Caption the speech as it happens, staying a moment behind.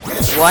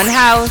One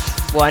house,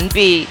 one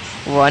beat,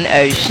 one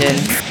ocean.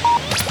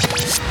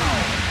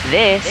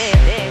 This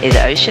is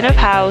Ocean of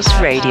House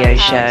Radio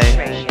Show.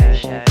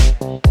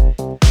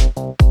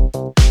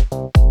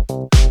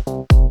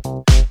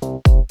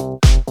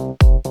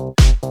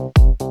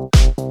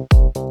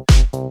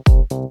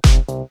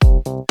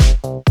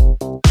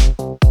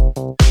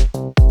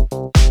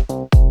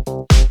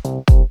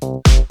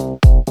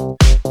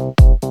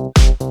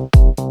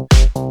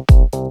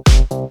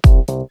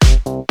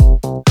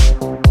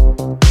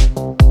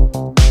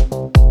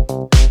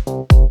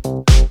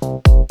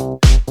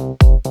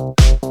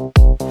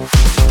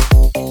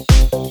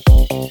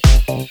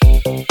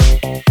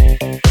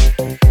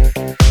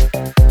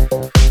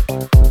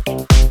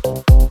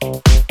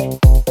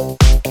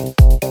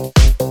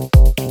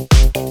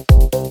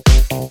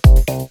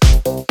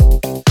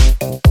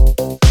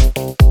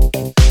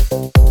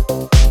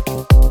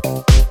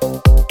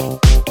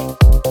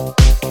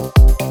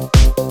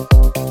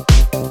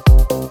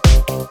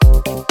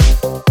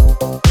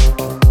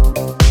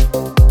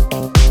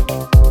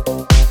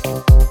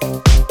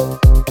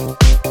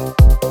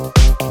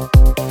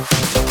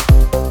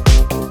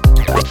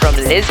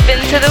 Lisbon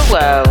to the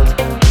world.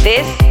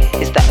 This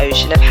is the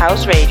Ocean of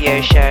House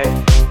Radio Show.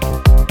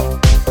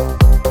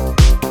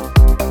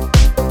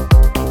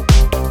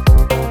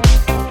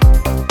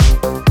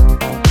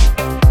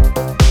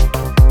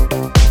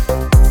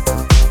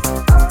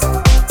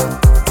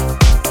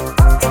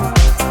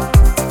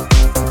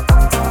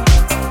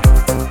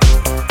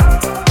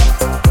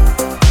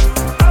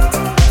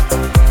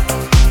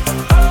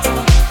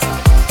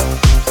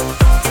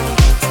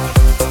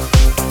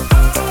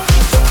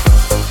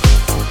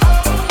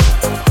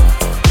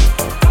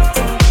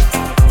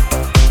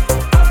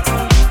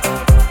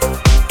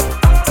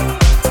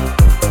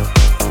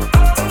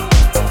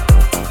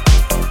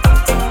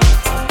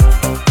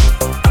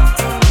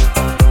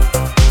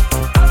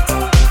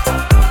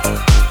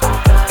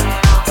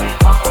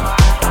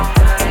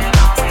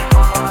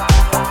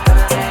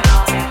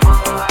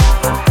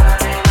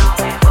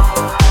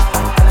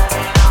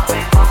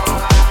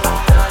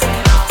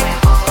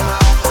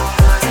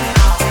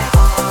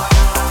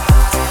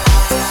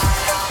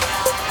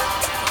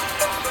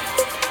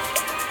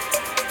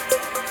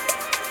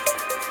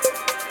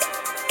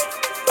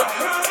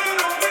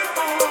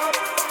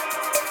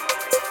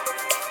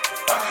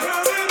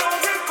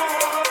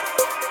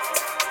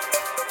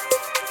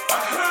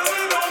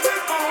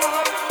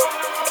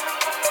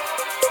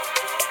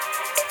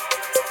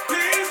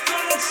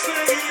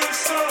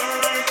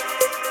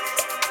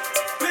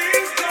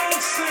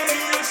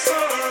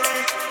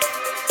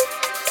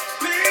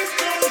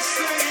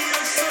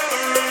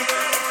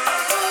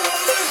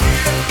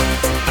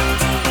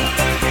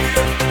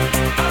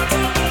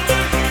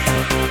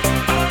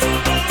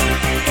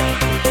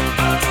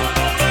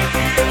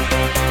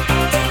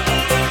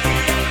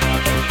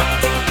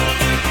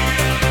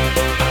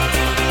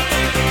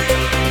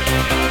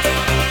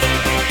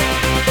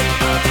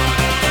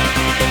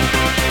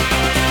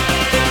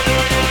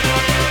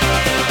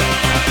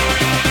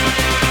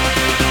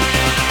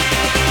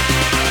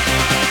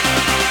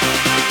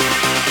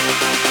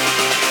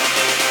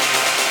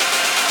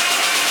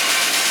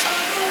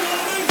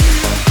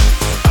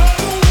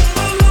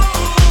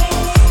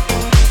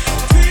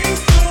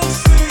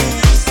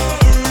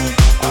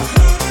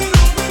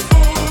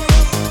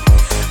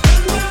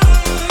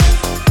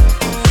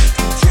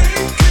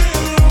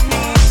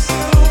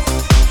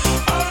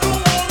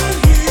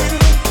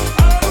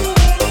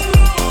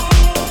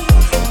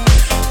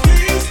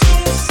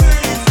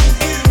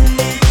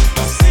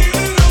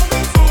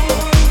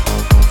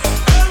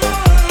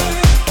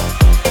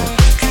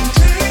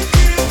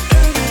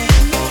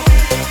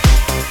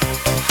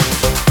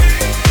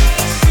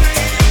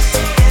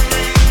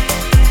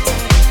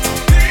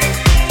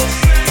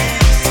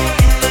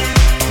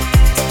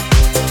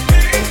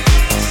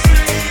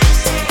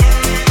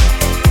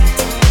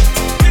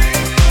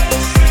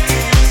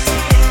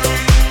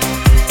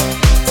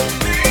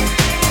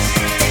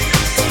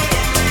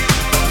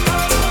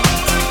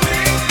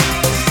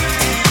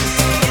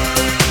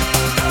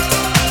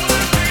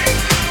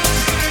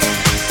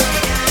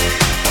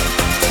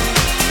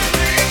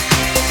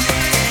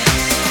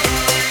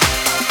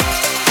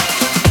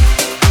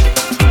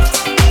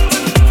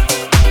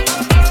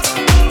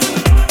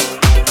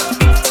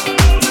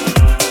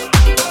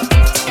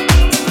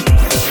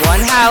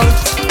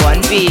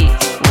 One beat,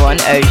 one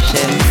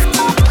ocean.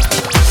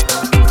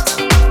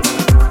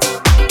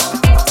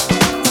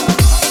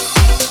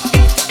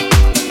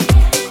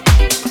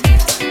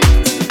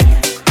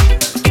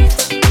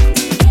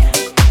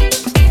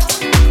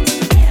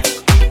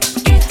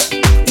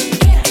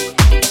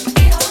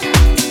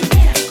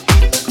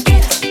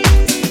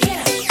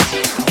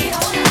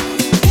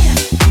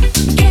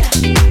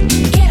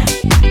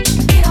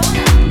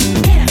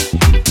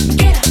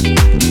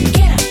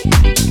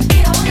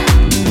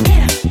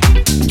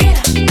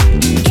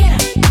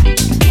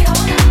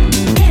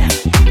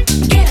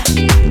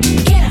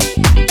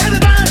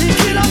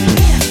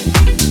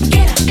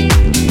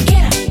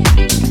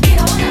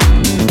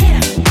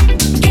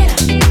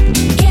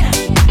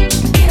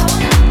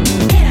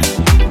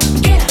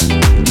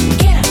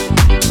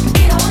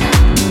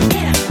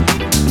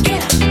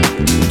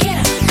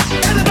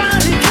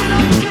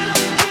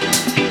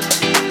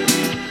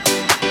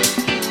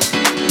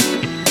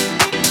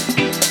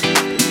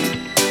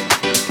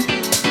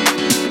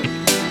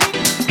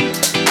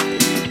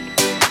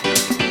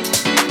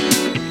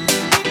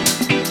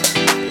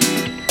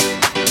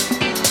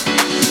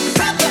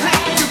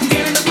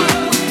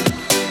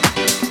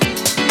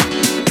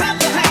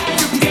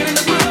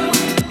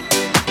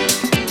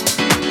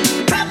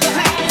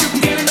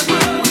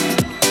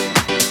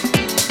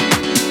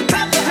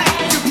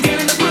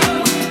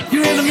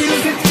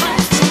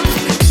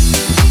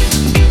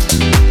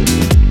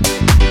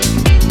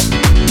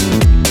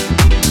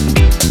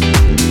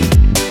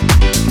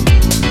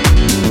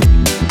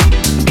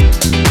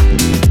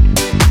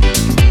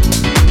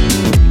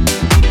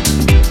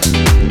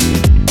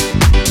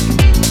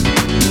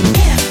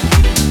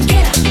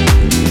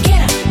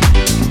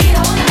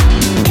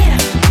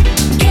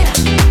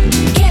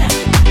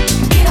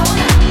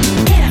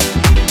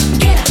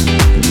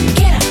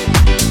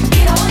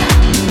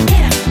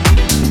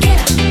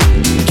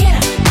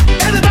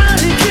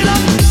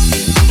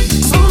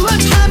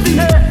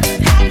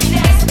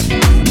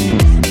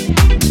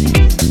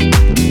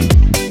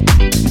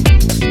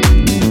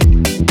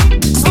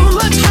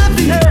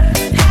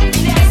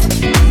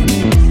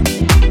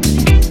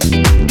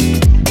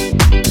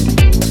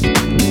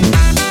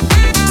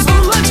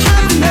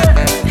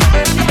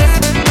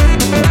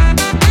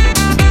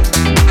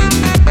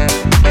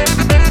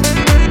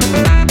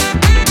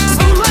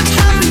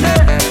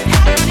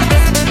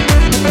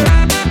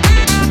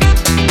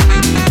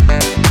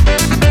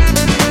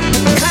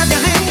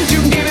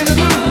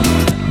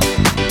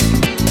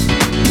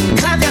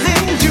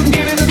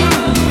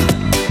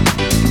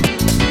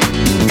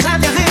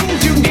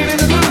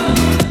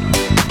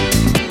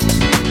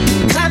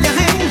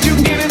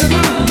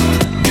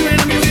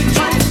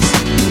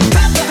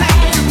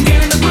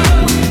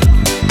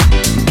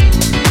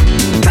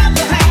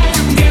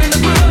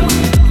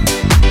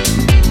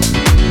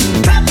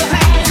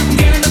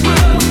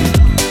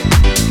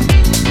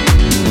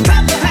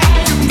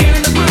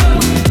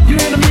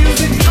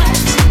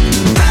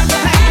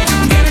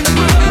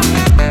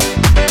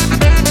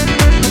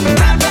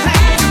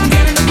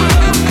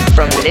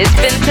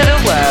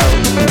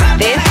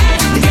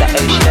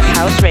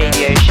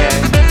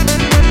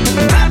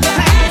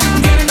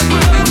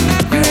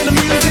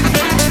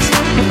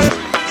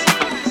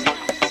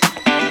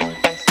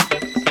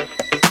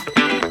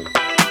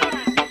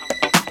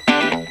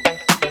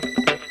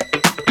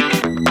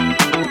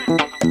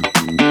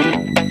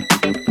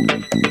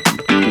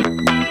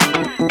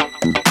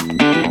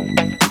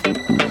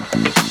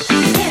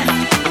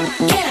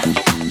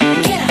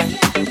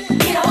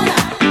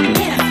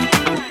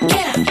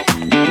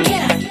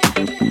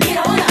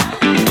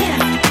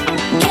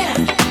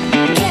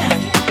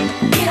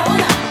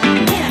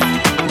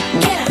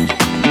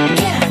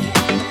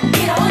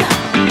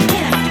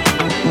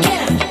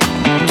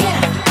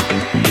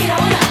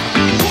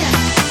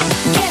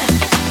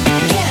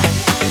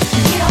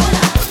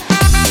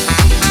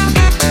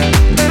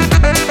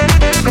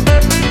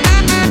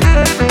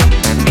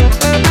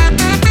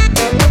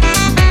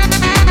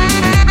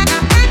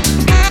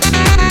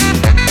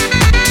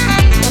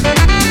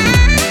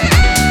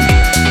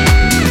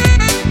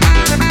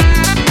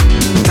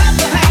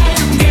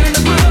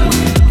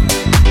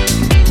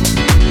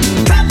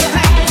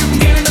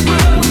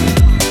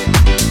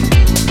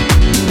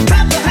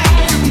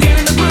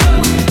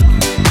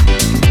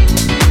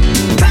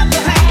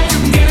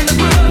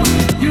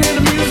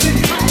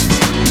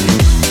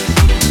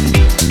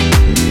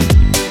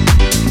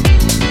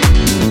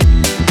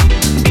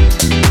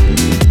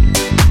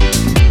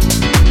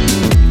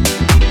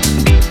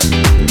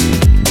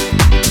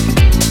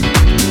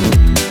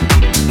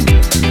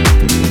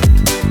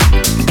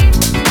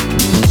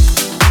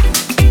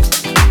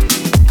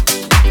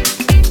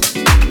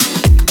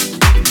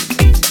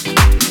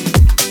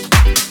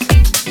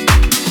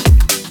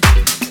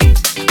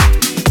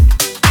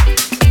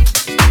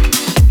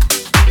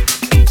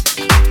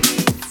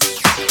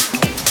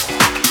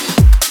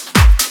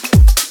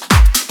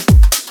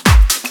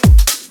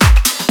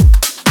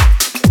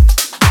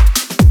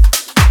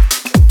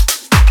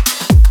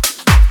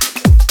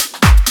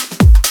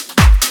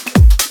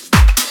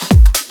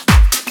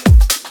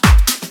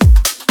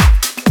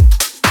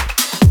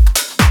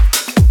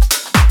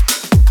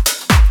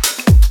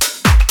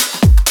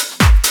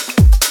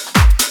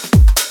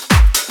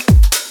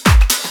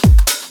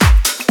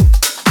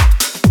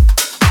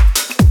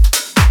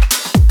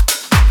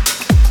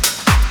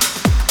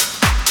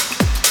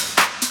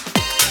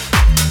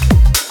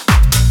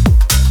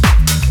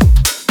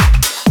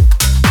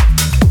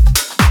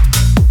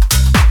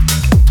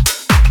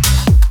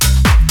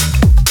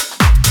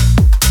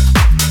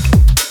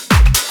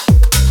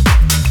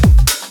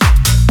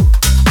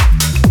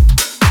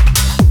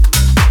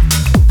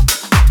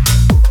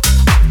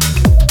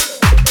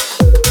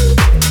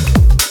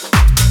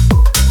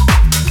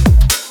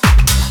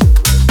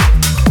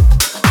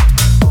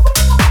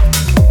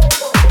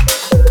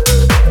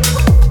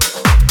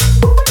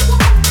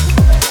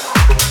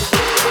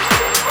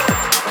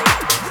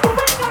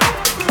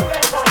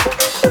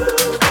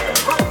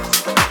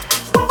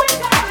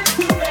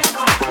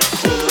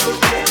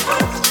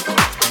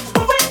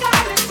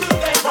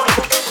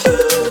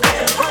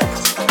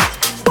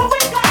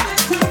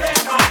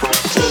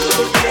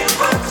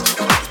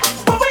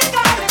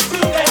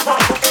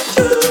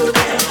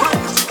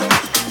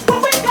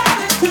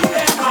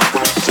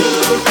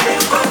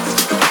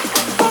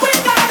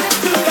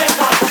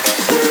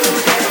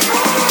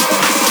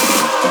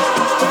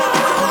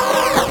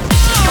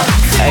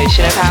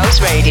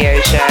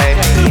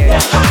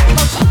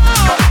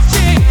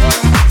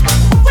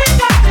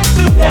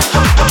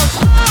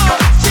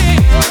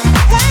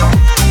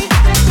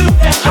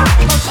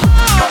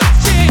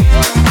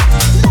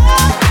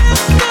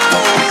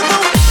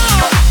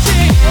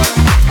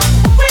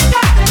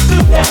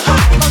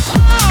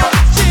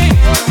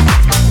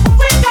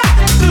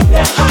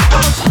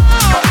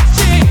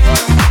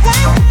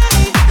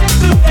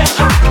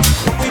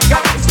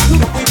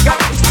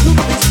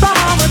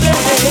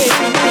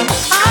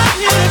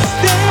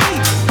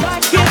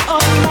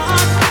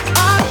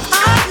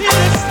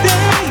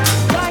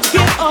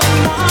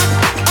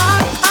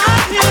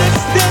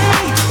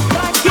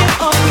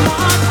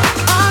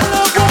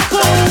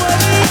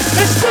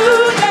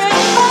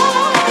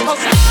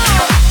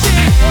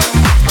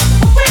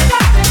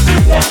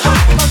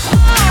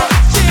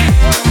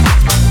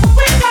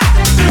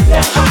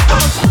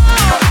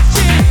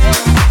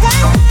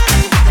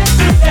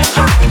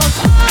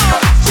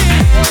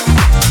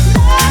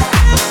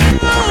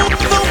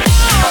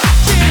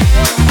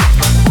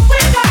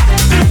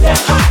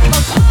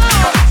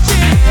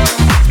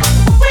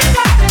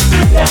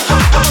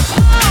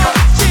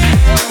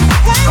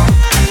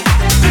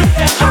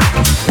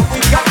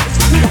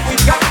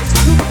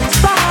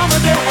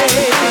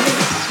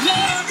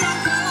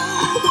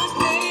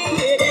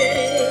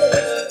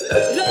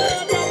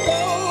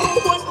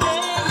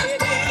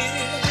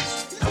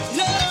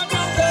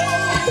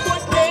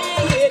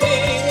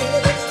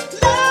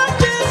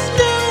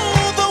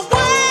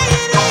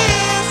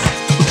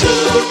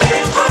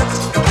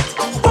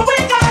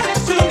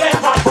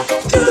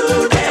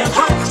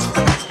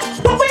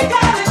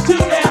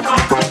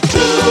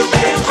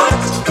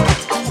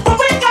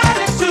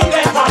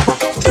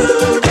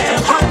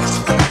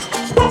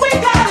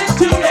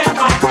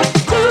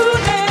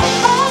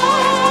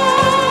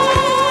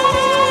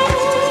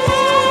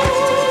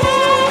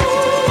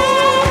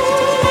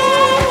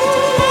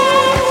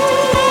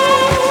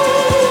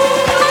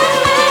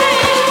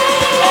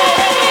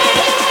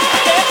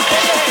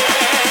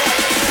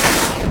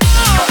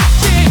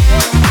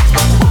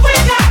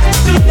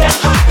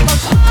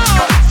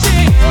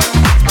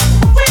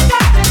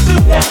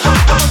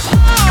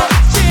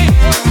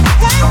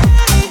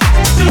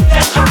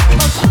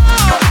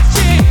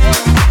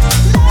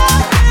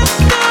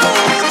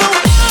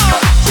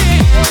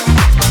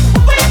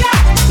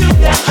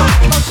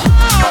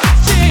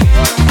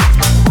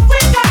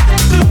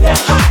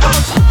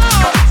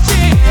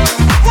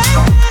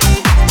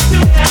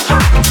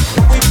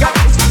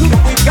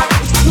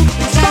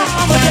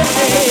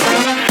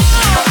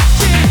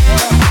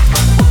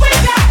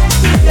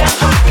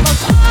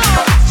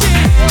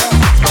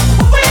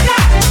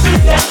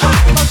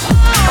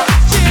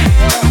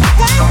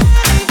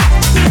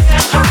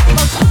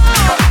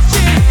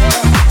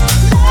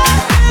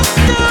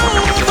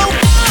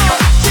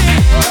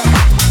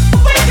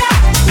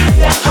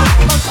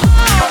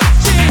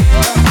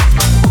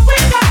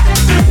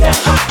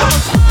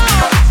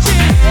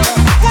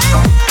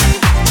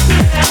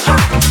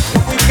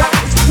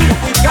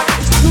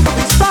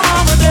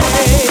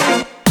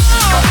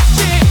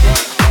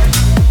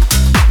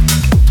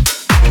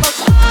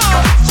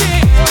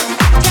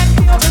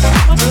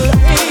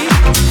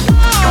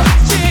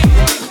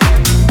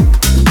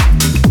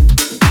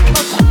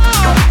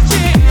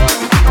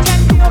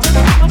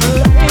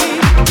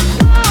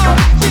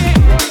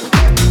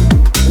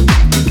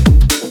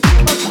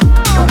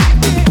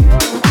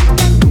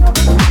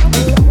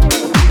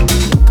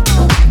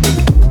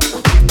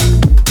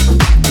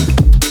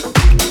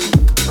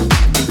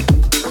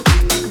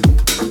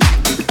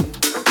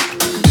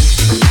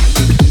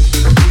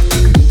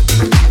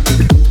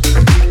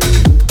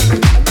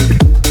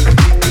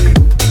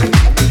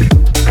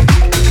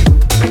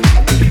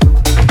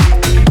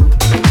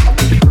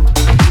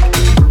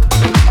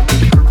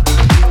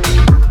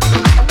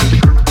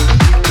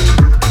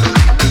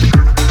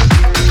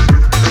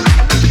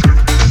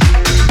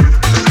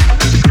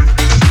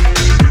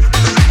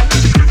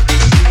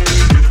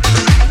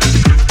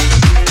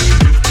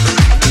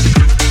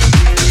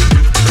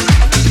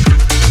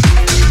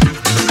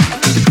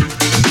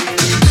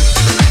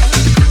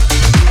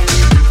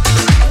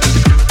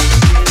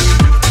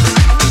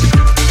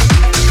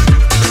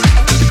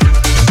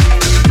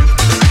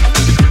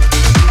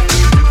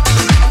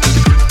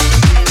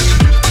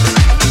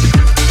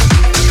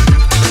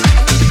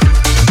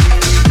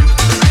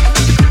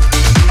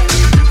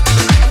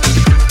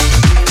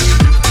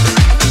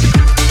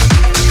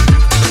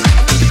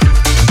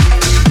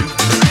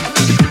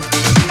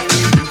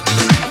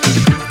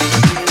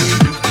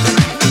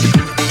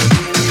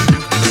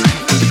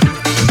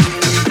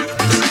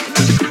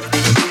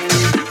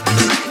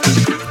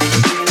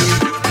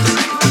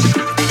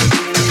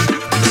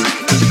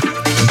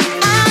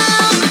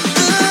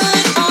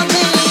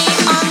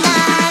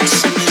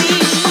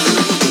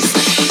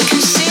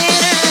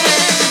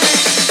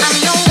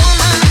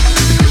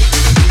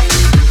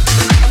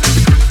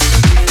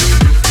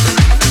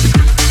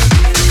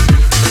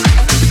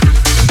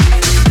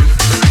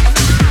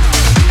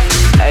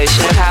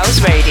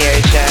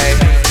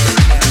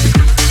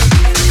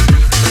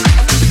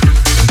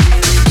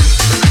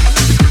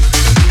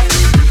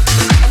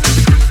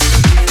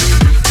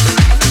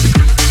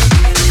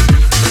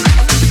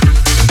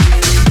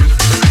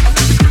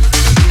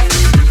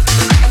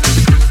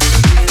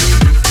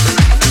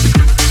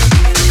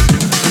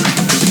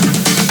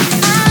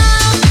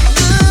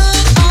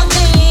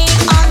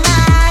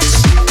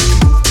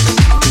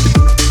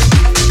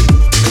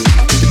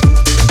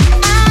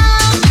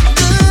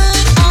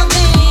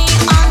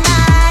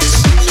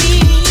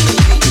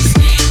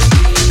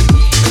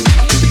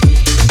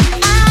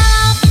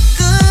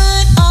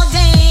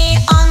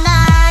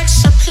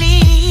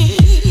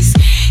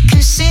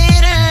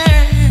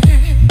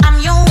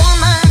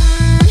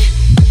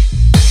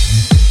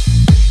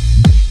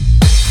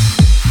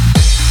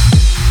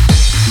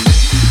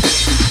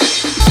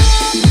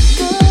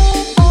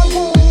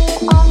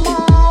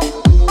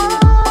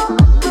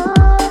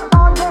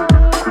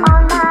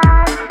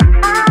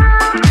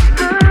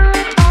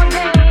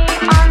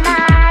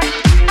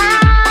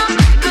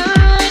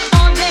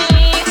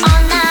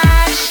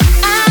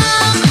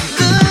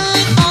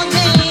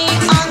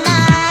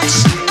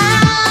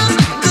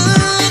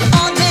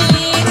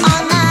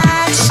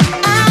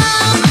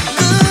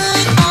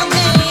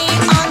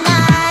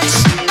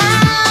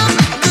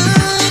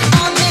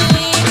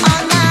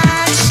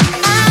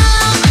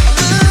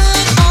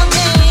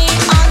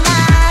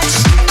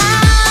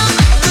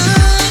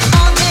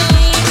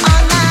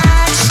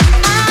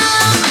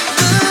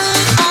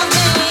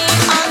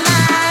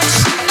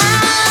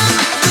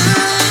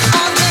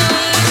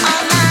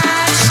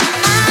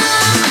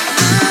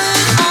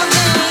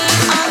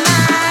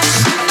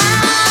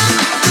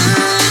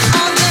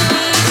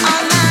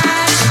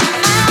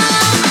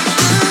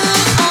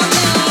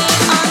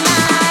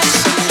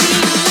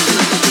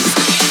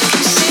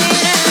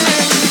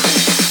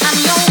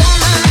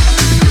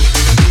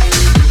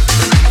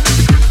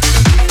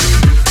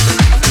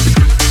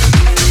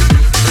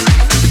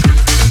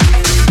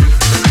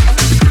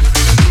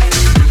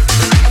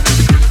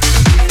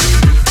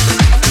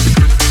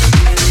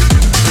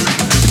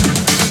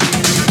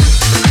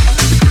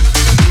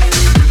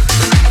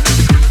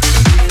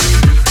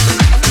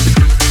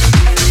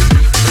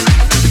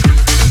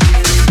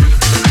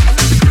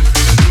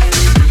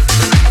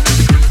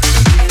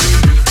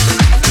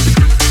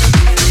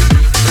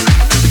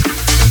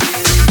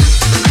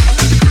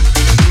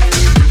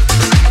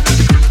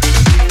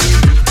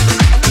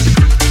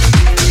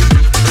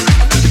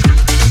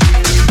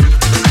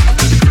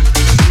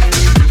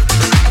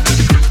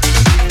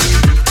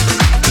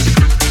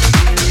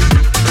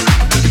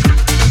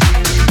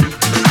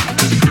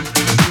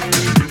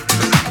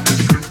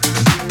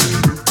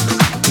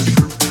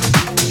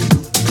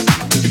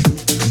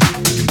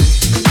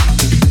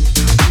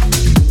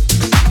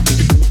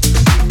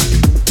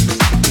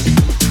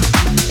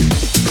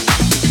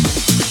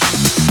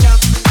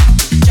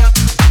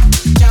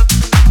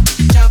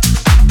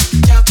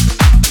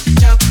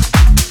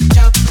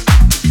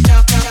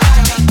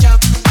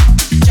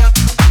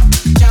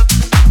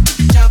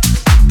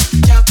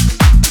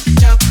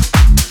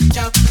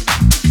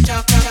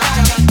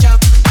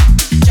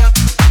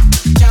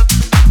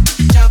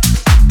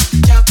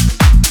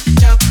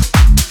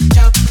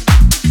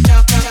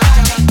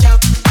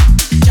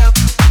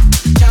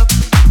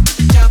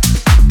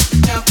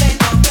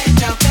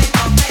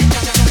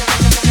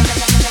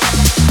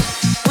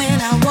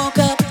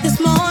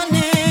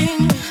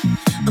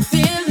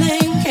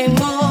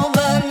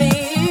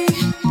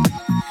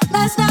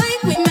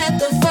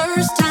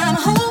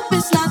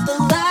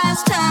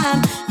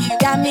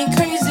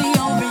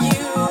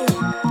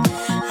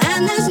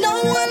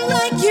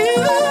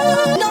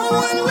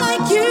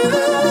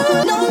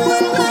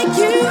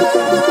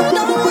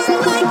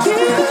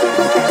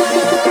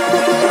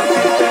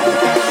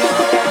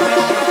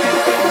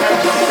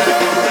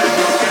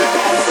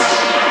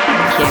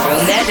 Kiril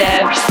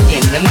Nedev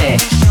in the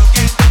mix.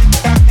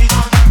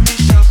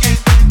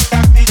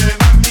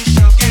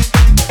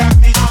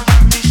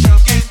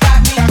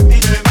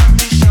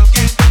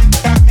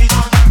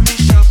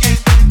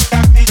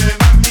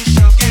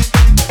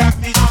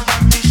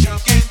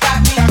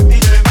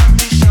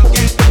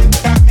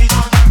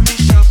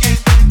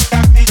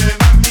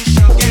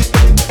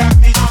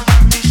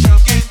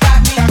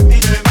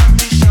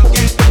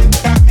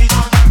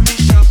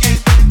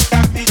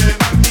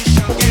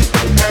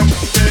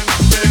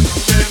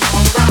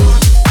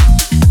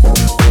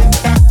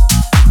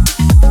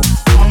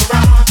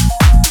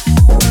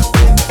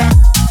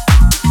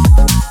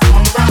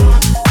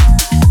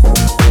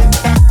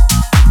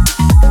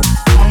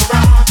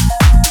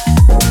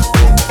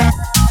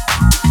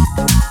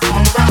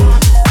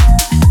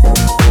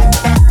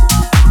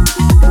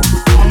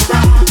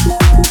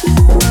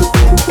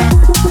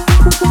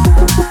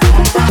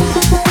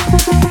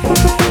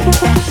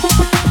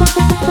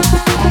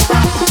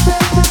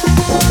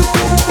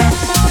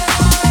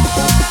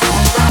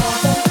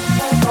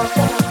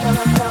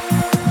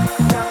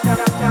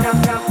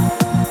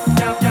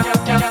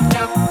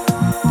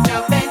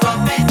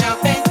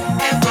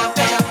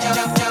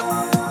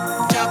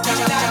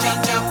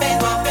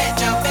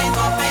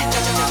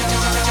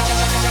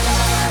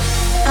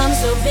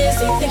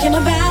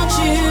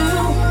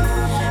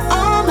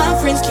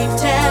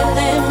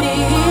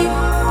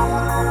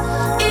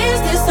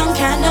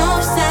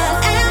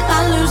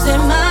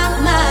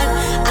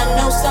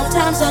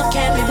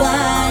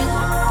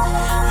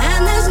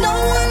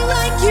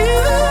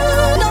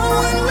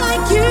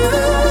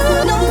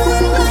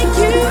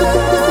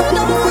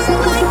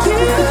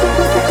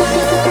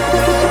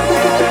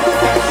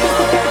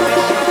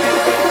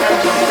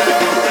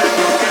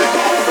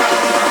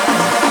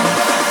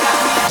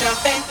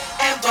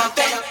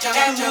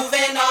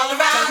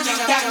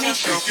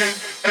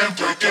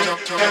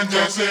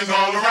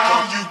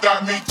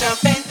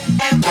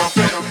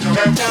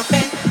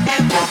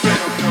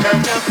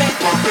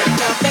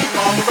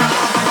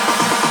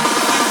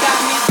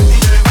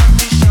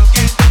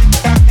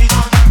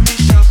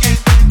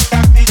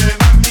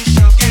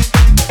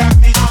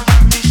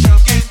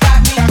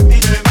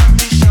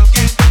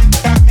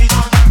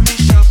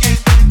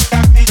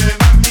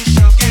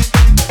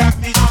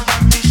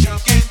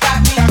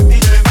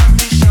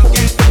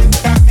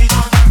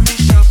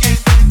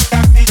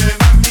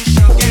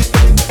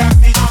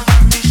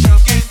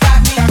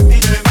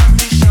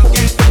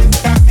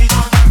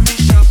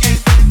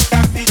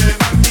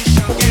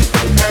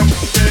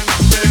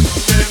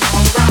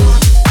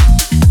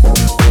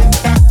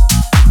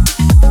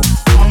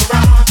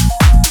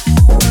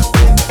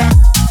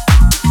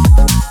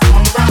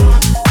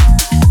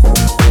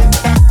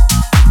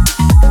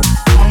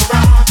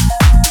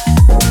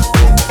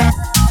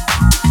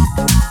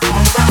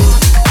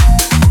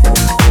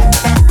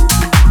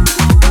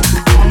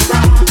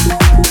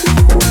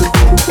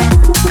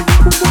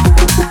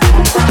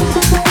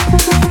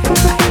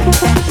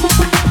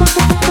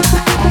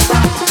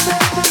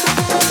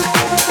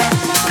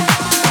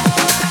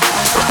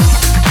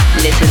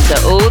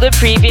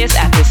 Previous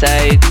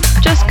episodes,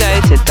 just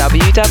go to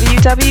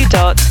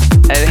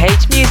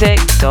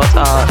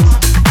www.ohmusic.art.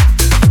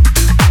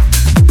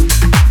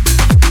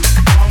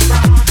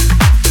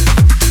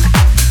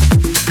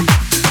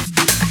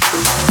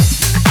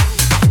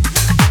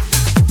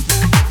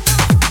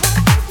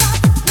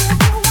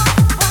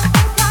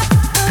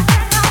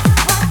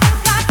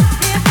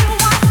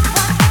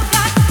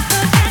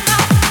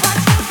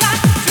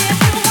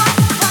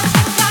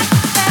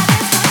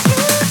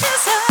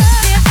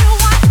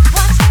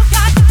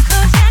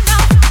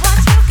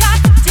 What you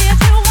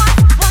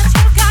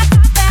got,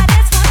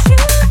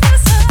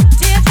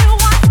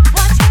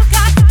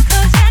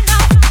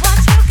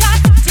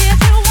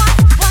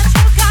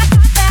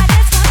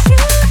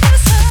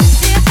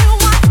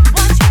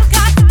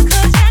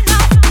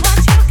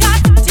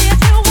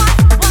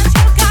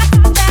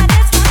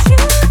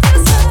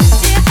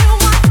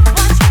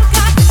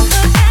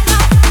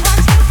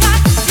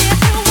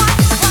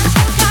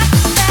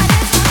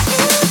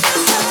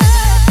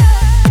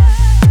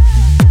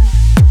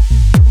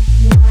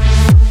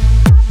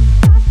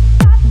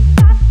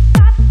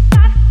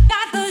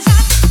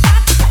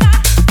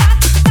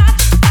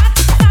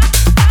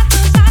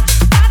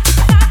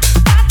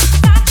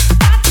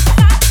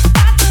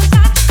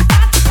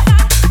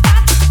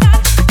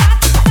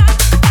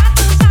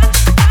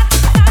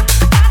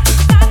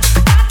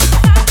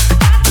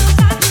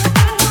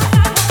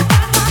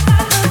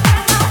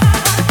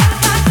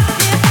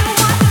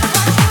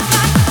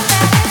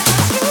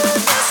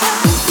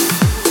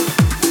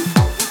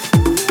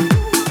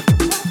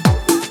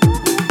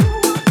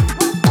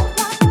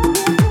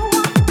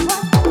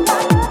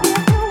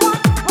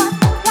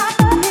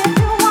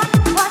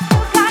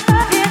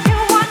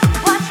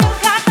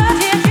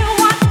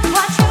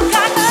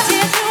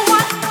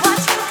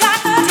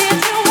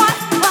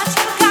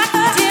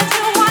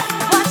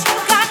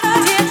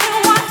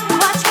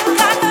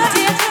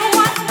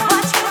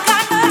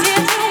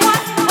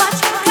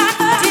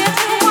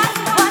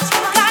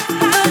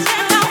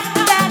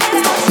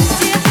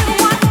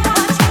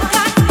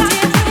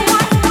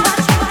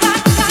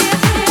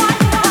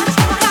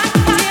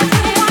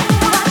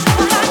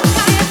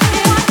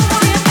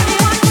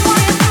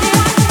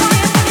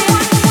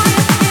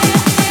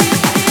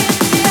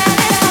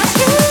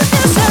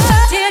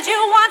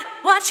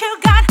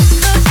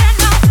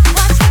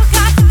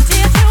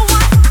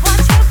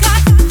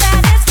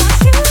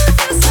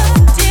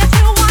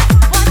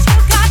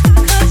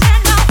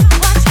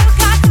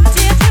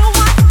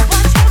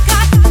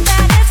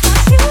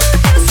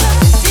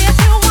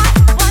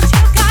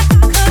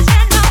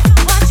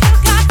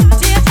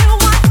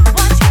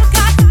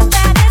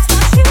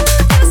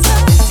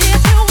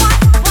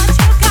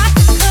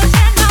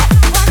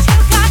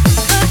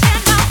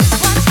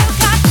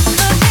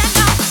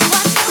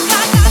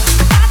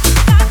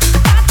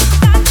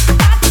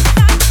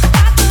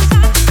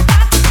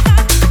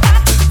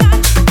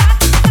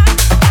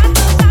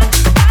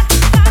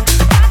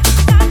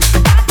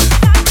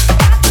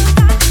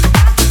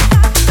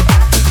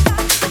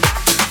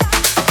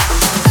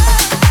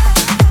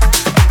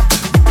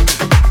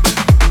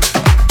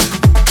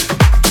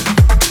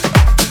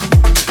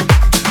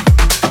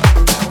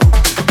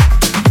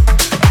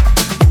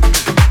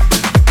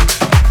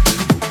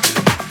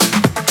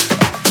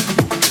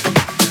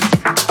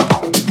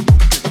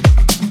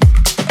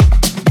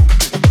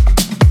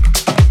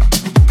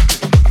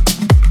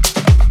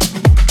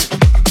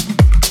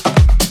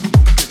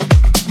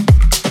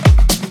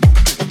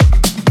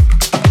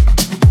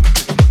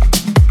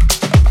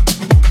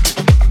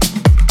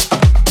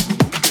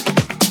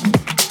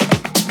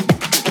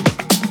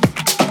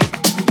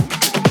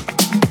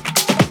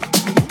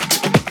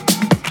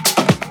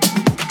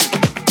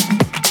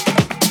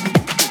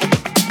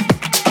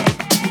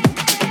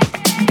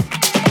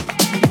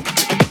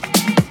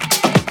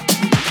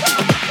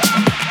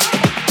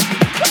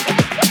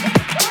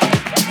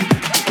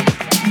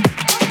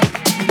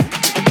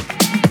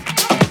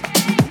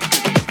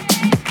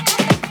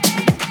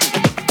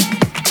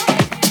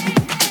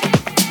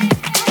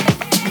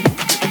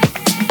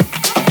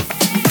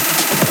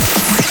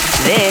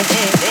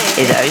 This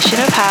is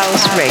Ocean of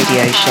House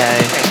Radio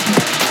Show.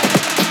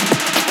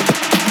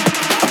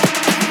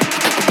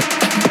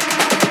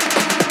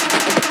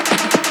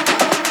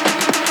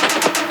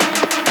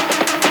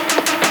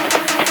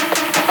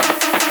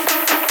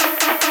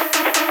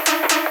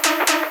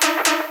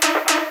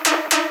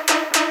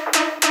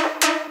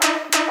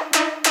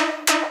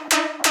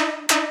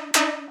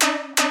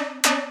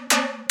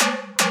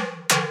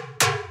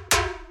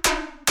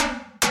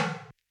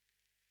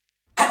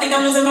 I'm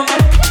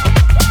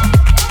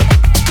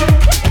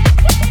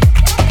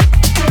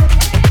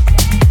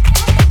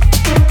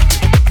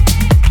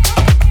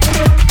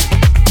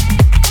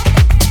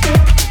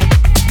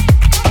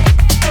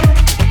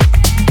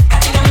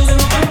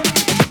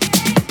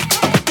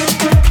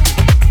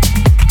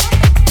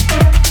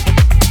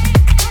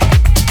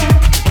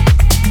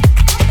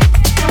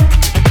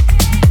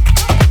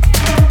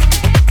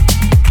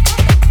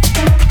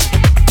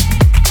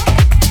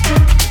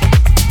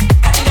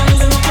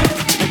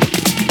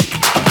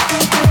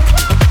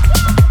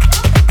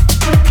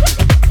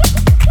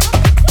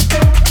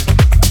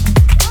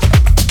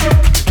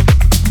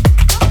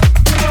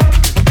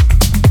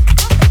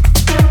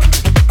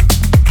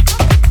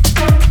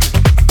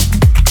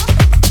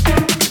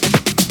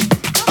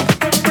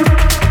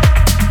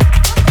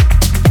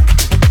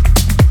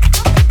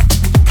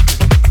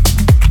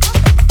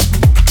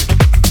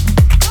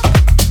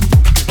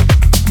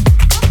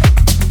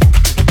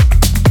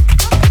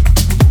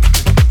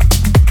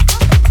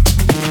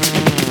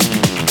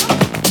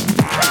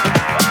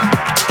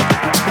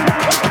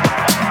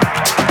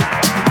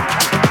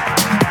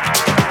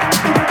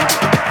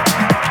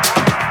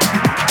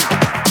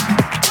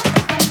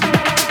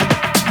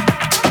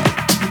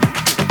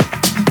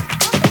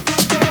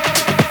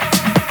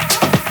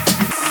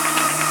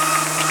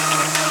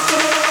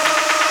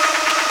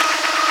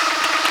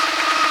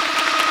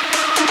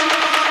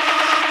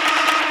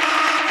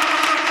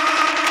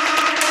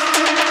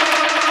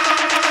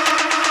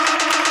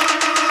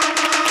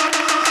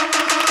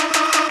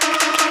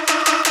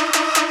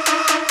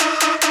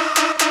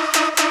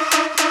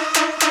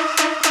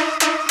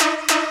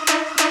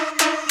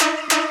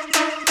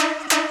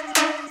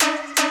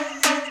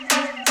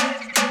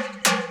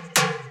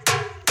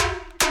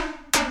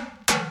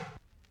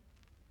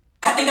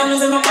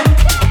losing my mind.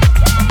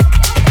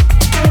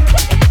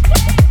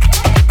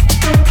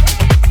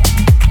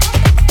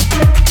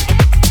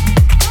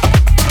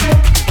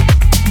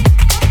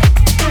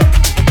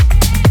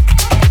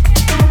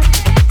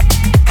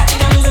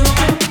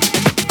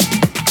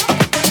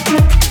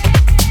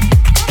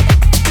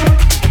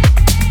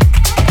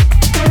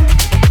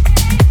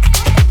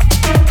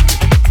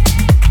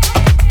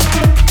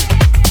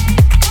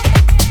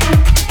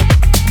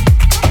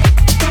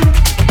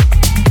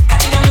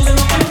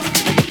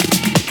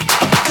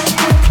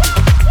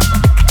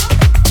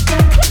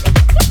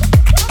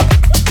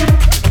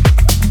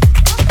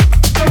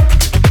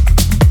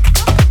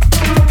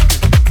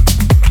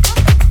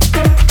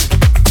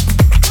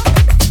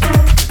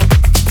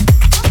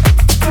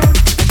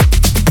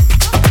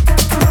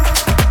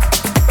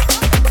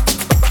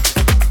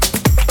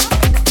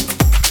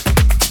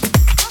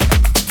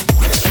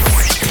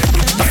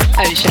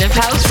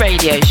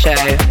 Radio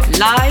show,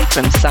 live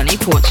from sunny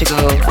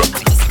Portugal.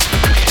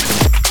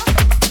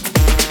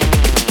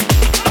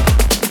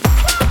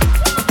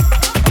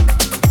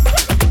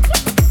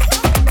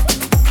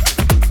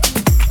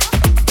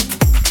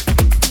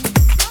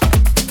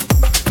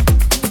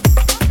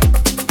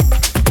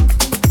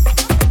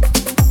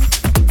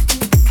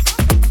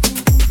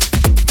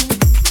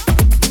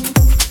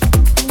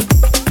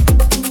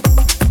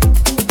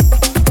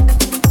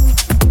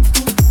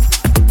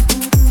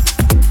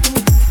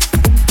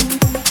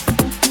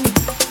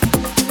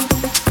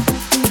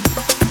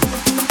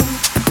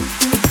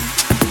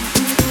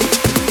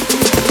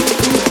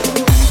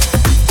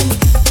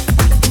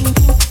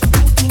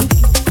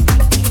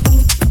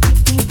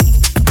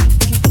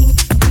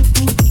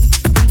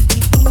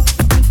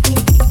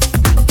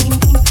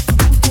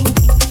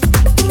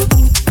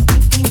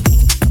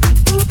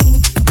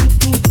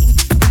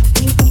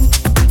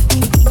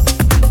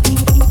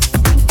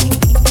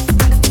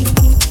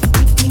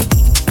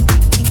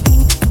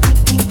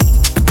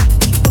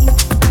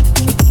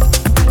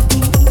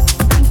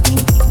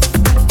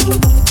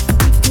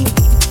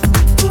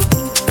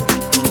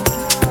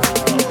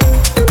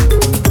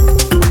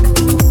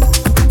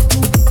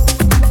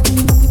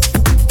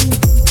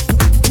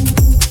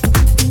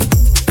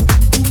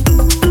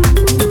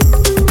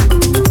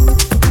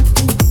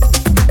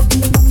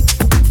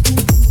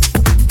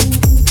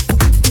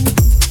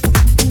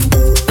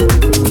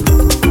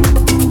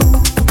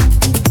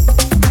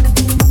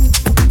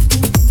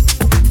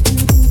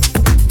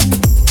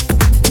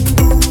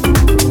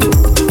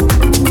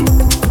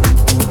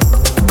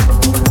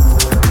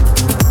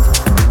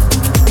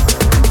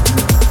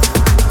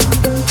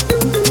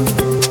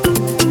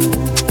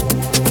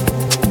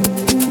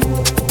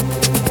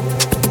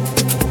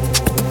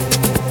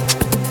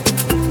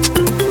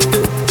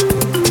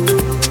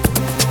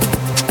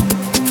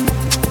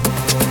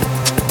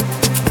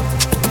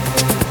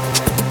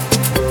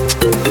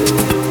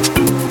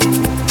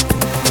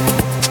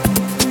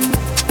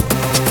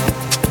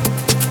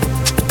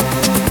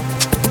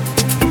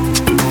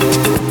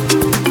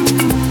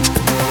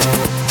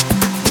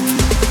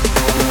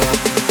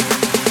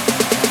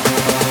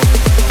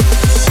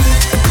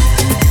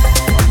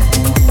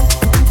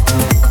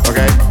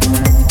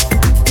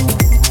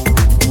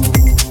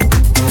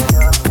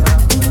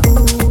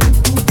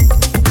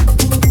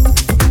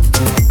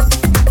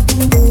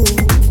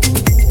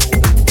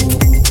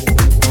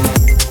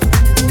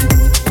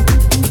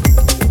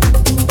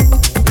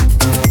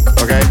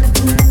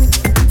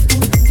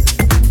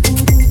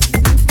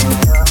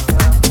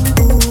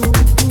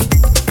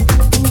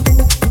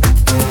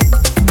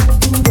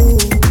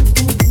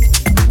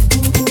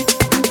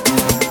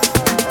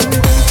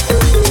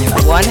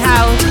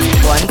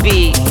 one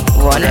beat,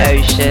 one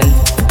ocean.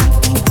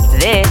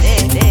 This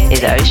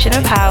is Ocean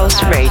of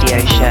House Radio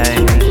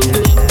Show.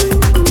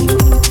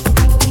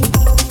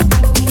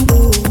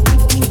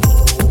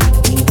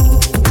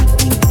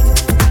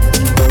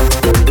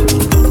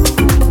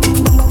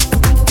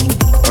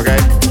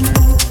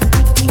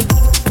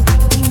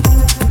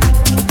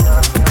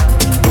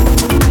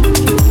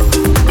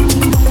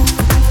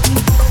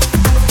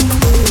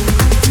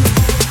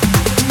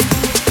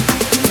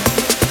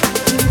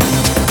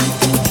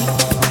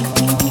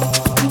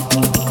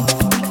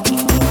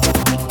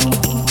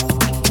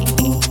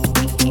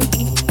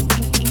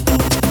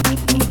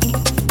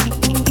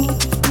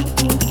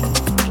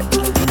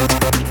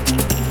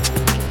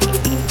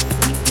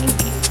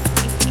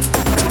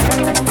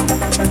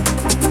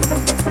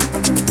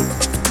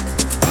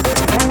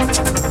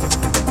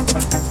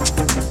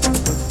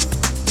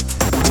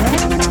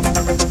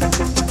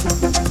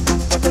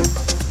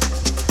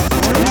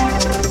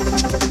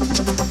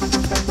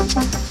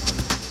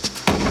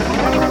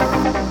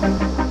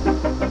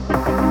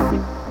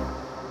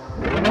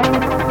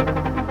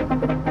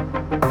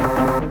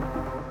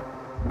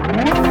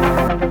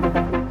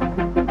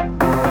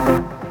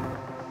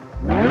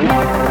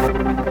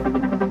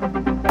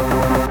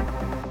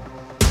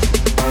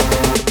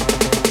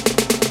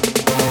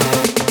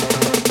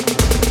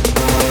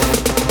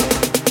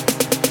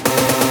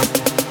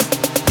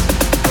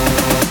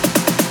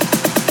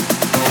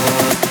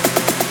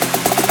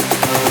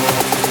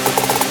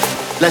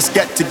 Let's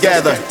get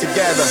together.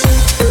 Okay.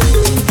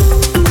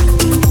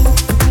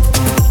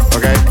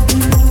 Okay.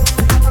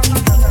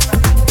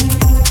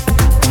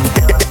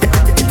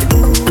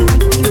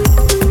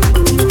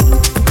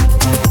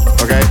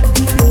 Okay. Okay.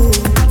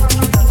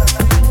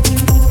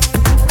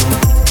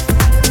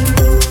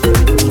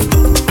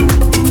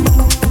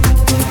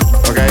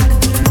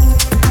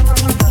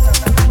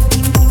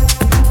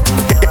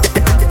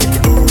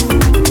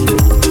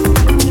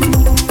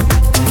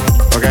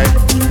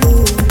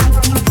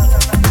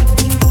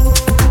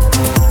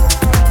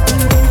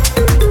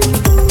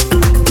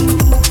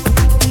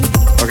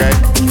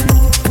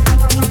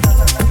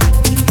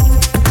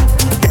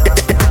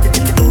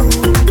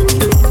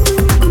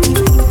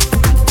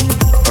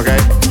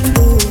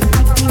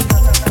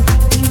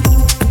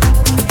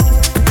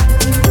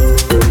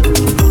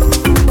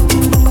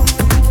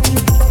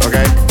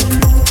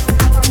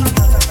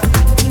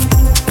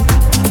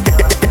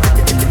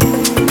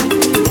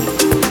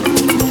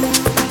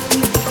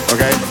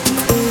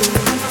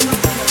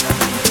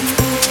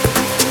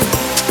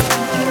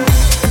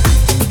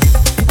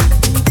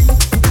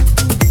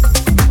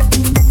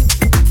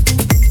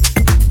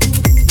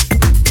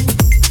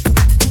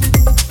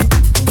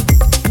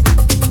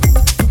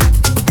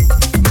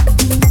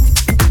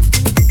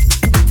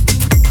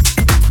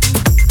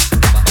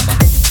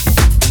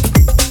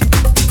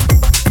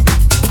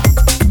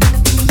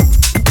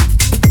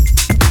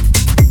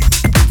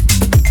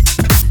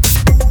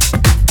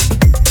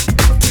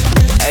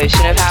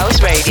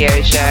 Radio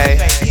Show.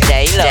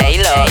 Stay low.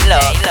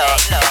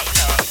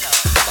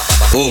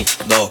 1,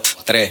 2,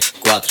 3,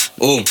 4.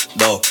 1,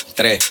 2,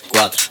 3,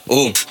 4.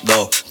 1,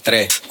 2,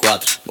 3,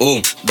 4.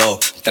 1, 2,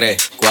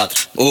 3, 4.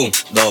 1,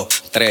 2,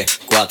 3,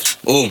 4.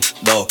 1,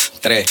 2,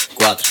 3,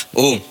 4.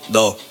 1,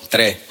 2,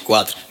 3,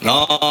 4.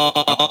 No.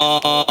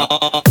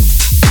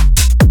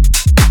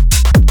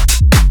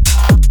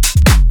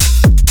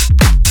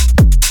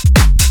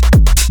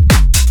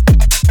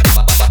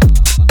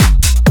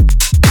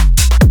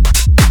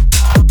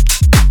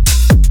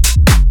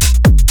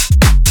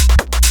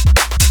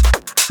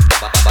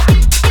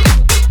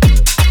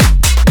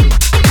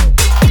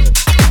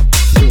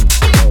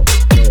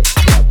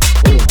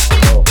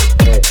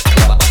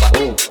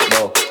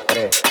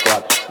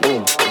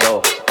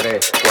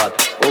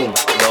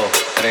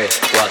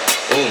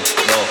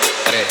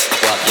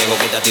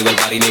 El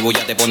party, mi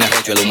bulla te pone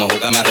recho. El humo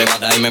juca me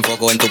arrebata y me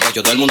enfoco en tu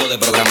pecho. Todo el mundo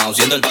desprogramado,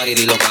 siendo el party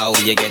dislocado.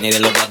 Y que ni de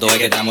los datos es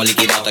que estamos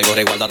liquidados. Traigo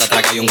resguardo hasta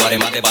atraca y un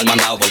guaremate pa'l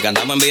mandado. Porque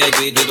andamos en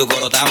VIP, tú y tu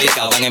coro tan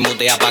picado. Van en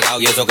mute apagado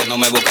y eso que no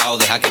me he buscado.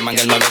 Deja que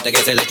mangue el malvete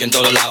que se le eche en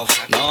todos lados.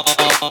 No.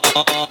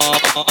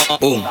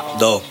 1,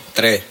 2,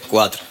 3,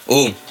 4.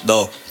 1,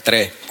 2,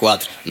 3,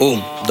 4.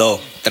 1, 2,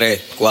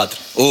 3, 4.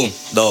 1,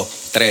 2,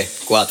 3,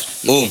 4.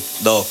 1,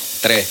 2,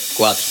 3,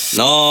 4.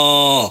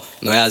 No,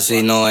 no es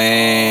así, no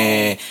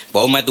es.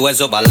 Ponme tu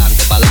eso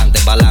pa'lante, pa'lante,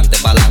 pa'lante,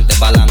 pa'lante,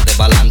 pa'lante,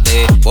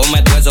 pa'lante.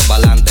 Ponme tu eso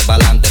pa'lante,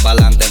 pa'lante,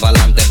 pa'lante,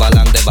 pa'lante,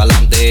 pa'lante,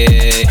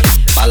 pa'lante.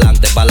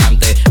 Pa'lante,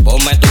 pa'lante.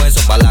 Ponme tu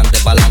eso pa'lante,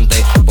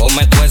 pa'lante.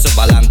 Ponme tu eso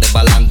pa'lante,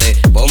 pa'lante.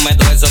 Ponme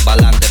tu eso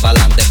pa'lante,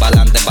 pa'lante,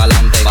 pa'lante,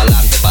 pa'lante,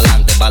 pa'lante,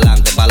 pa'lante,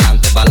 pa'lante,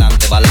 pa'lante,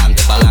 pa'lante,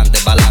 pa'lante, pa'lante,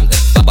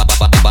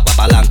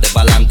 pa'lante,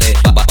 pa'lante,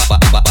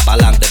 pa'lante,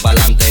 pa'lante,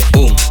 pa'lante.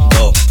 1,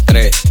 2,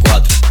 3,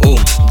 4.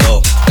 1,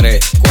 2, 3,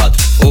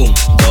 4. 1,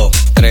 2,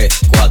 3,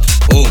 4.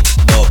 1,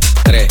 2,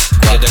 3,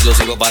 4. Esto es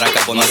exclusivo para acá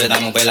pues no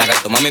aceptamos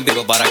pelagato. Mami,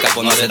 pico para acá,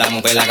 pues no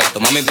aceptamos pelagato.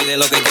 Mami, pide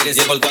lo que quiere,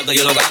 si es por cuarto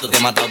yo lo gasto. Te he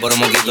matado por un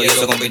moquito y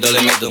eso compito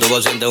le meto.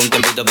 Tuvo siente un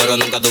tempito, pero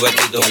nunca tuve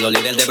quito. A los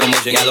líderes de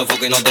promoción y a los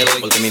focos no te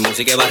doy, porque mi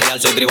música es barrial,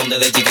 soy bribón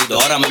desde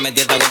chiquito. Ahora me metí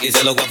esta wiki y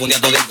se lo voy a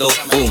fundir todito.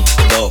 1,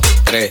 2,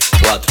 3,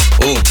 4.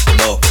 1,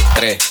 2,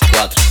 3,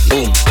 4.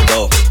 1,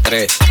 2,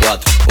 3,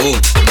 4.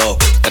 1, 2,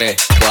 3,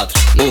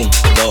 4. 1,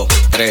 2,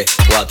 3,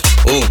 4.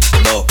 1,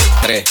 2, 3,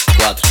 4.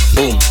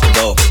 1,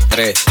 2,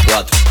 3,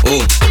 4.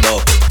 1,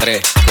 2,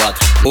 3,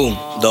 4.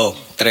 1, 2,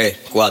 3,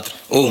 4.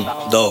 1,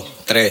 2,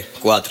 3,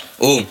 4.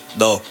 1,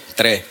 2,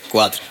 3,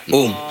 4.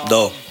 1,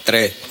 2,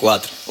 3,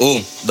 4.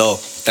 1, 2,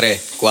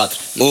 3, 4.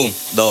 1,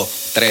 2,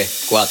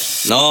 3, 4.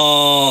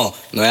 No,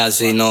 no es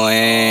así, no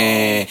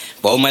es.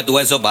 Ponme tu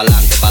eso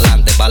pa'lante,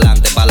 pa'lante,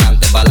 pa'lante,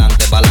 pa'lante,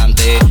 pa'lante,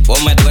 pa'lante.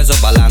 Ponme tu eso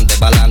pa'lante,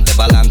 pa'lante,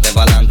 pa'lante,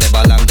 pa'lante,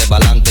 pa'lante,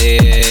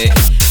 pa'lante.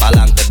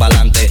 Pa'lante,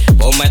 pa'lante.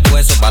 Ponme tu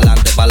eso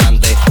pa'lante,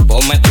 pa'lante.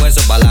 Ponme tu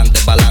eso pa'lante,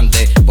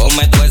 pa'lante.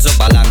 Ponme tu eso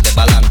pa'lante,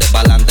 pa'lante,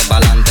 pa'lante,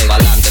 pa'lante,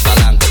 pa'lante,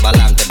 pa'lante,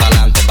 pa'lante,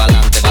 pa'lante,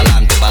 pa'lante,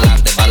 pa'lante,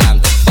 pa'lante,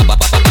 pa'lante,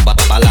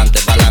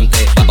 pa'lante,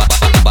 pa'lante,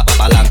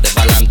 pa'lante,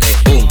 pa'lante.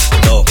 1,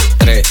 2,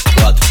 3,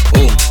 4.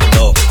 1,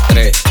 2,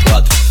 3,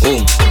 4.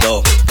 1,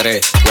 2,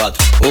 3,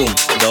 4. 1,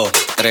 2,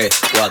 3,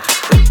 4.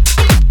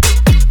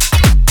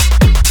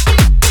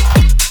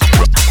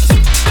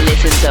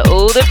 Listen to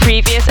all the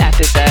previous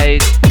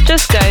episodes.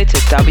 Just go to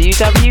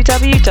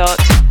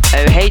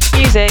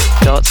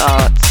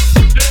www.ohmusic.art.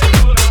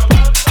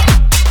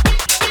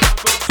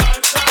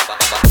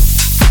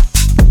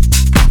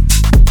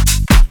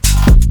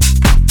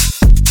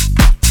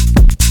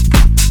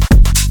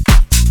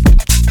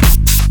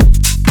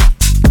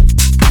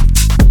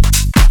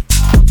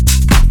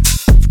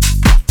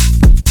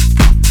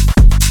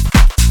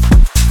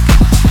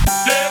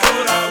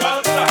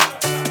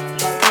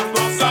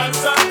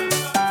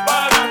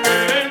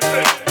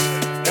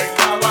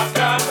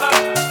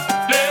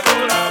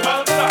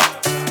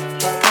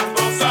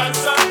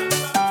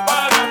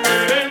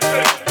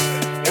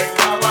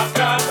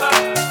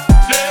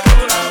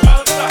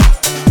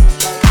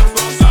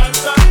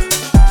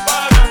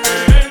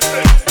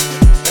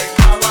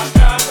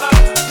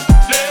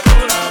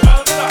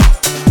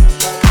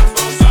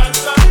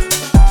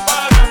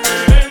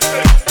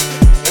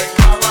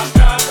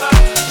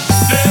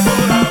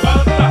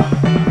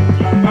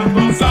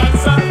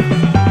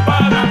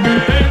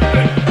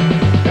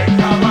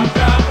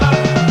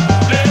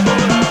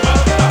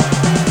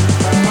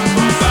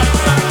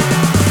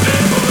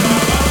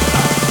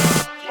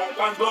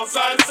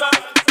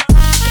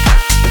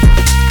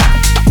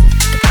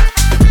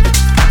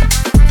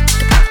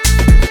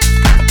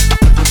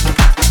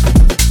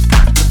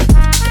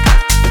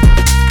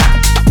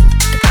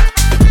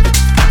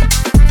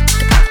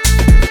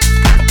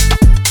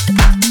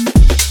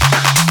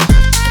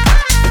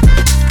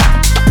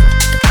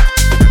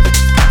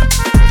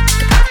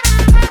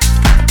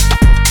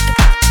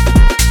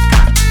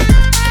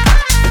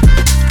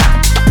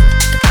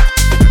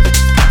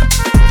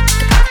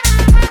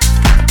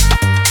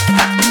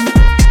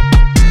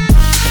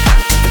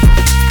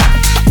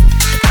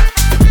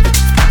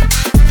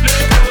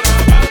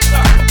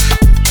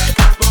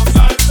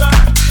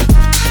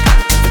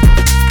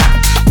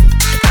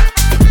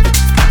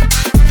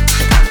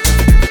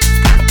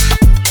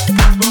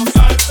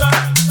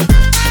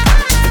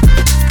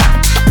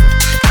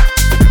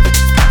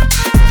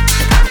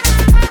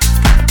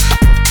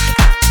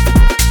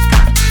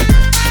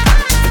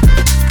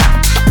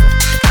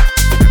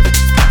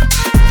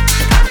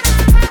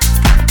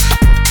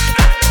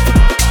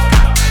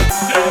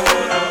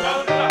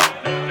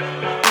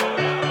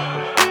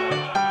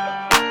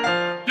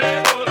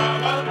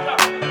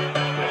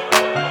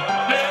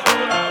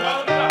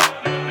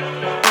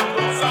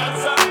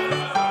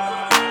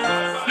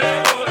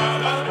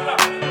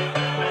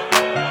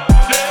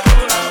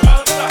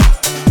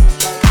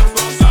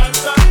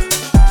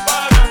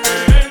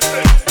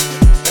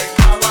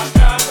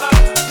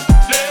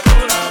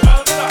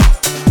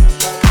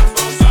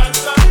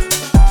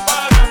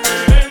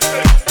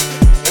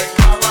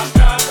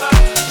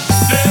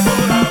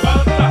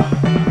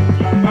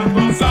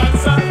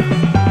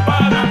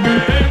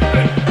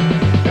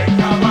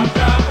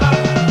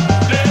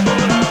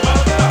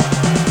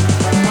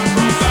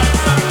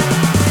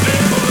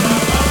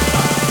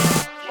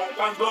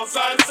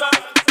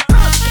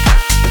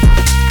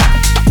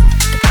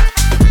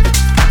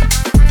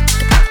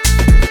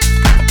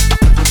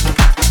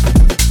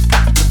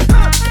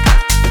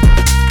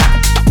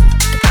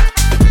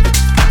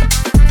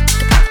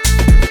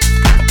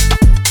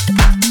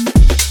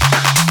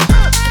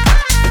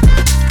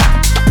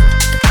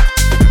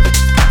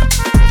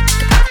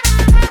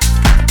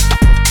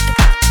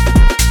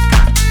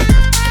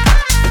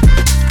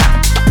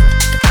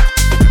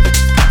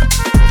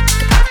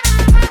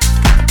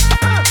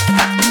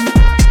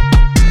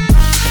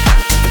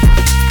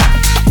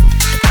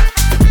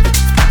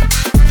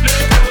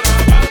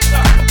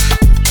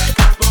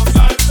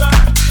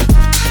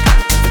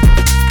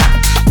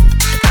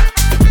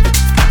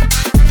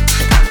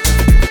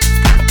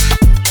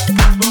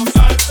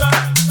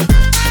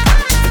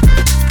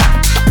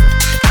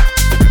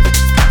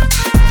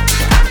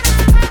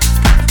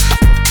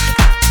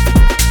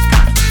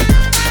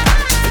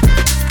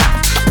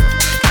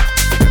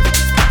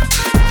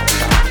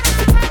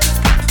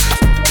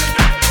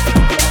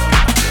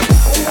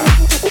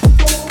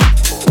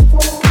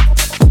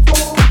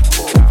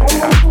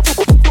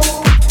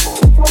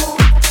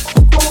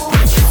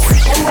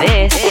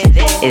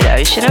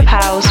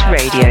 House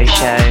Radio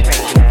Show.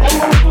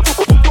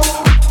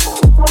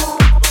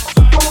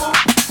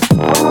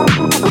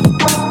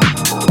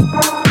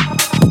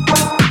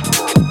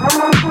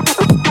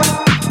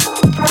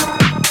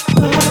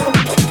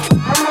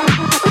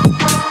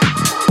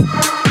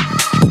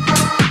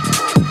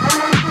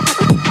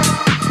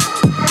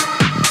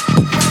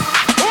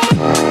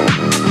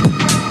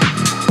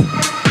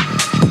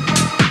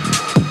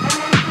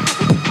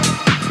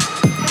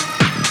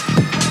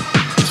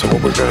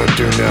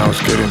 Now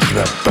let's get into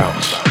that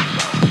bounce.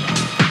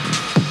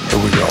 Here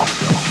we go.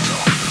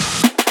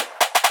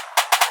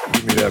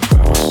 Give me that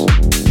bounce.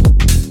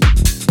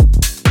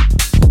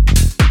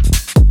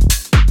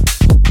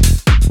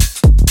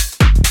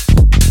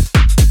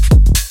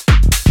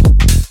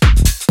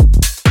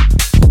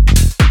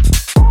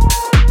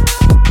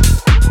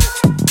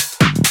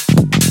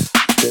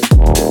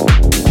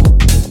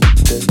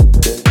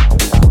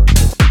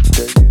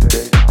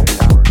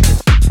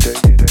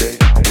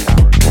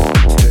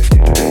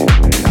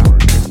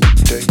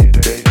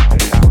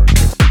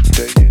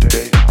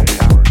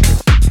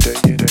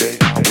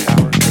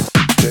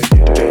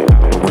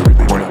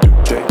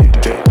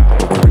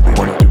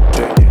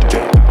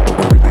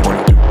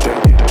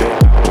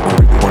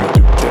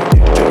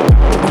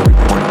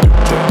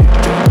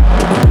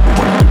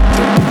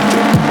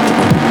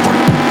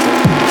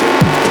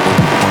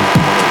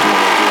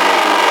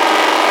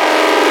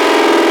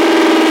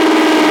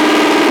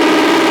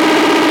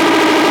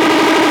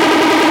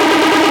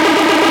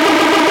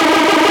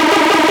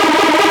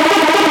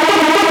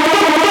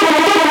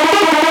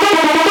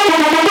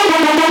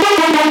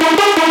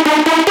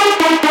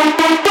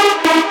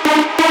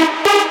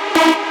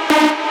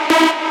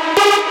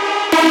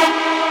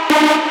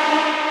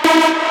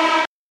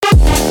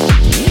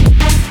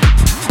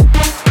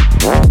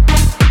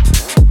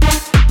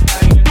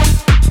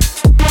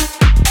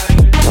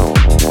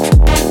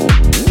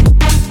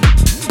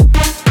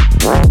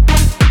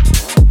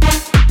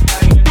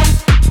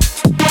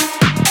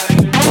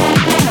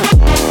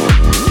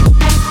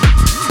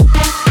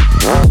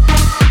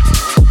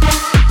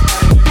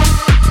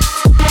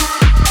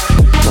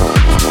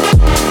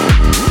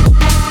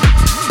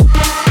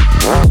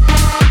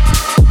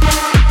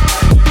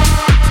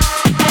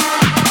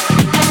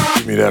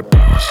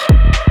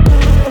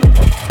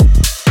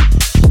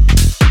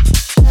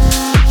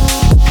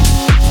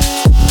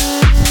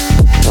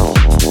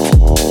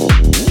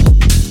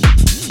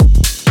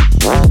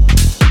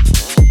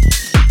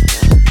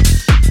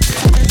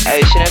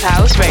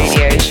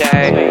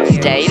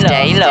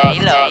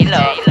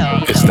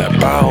 It's that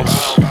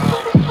bounce,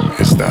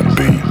 it's that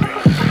beat,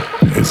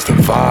 it's the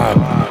vibe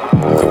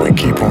that we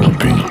keep on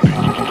repeat.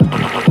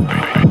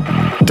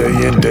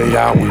 Day in, day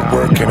out, we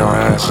working our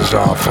asses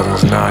off for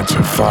those 9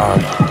 to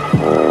 5.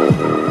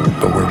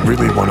 But what we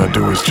really want to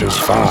do is just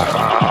vibe.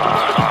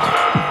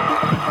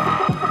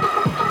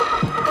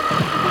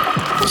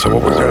 So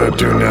what we're gonna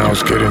do now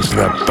is get into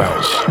that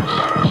bounce.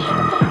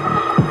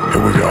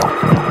 Here we go.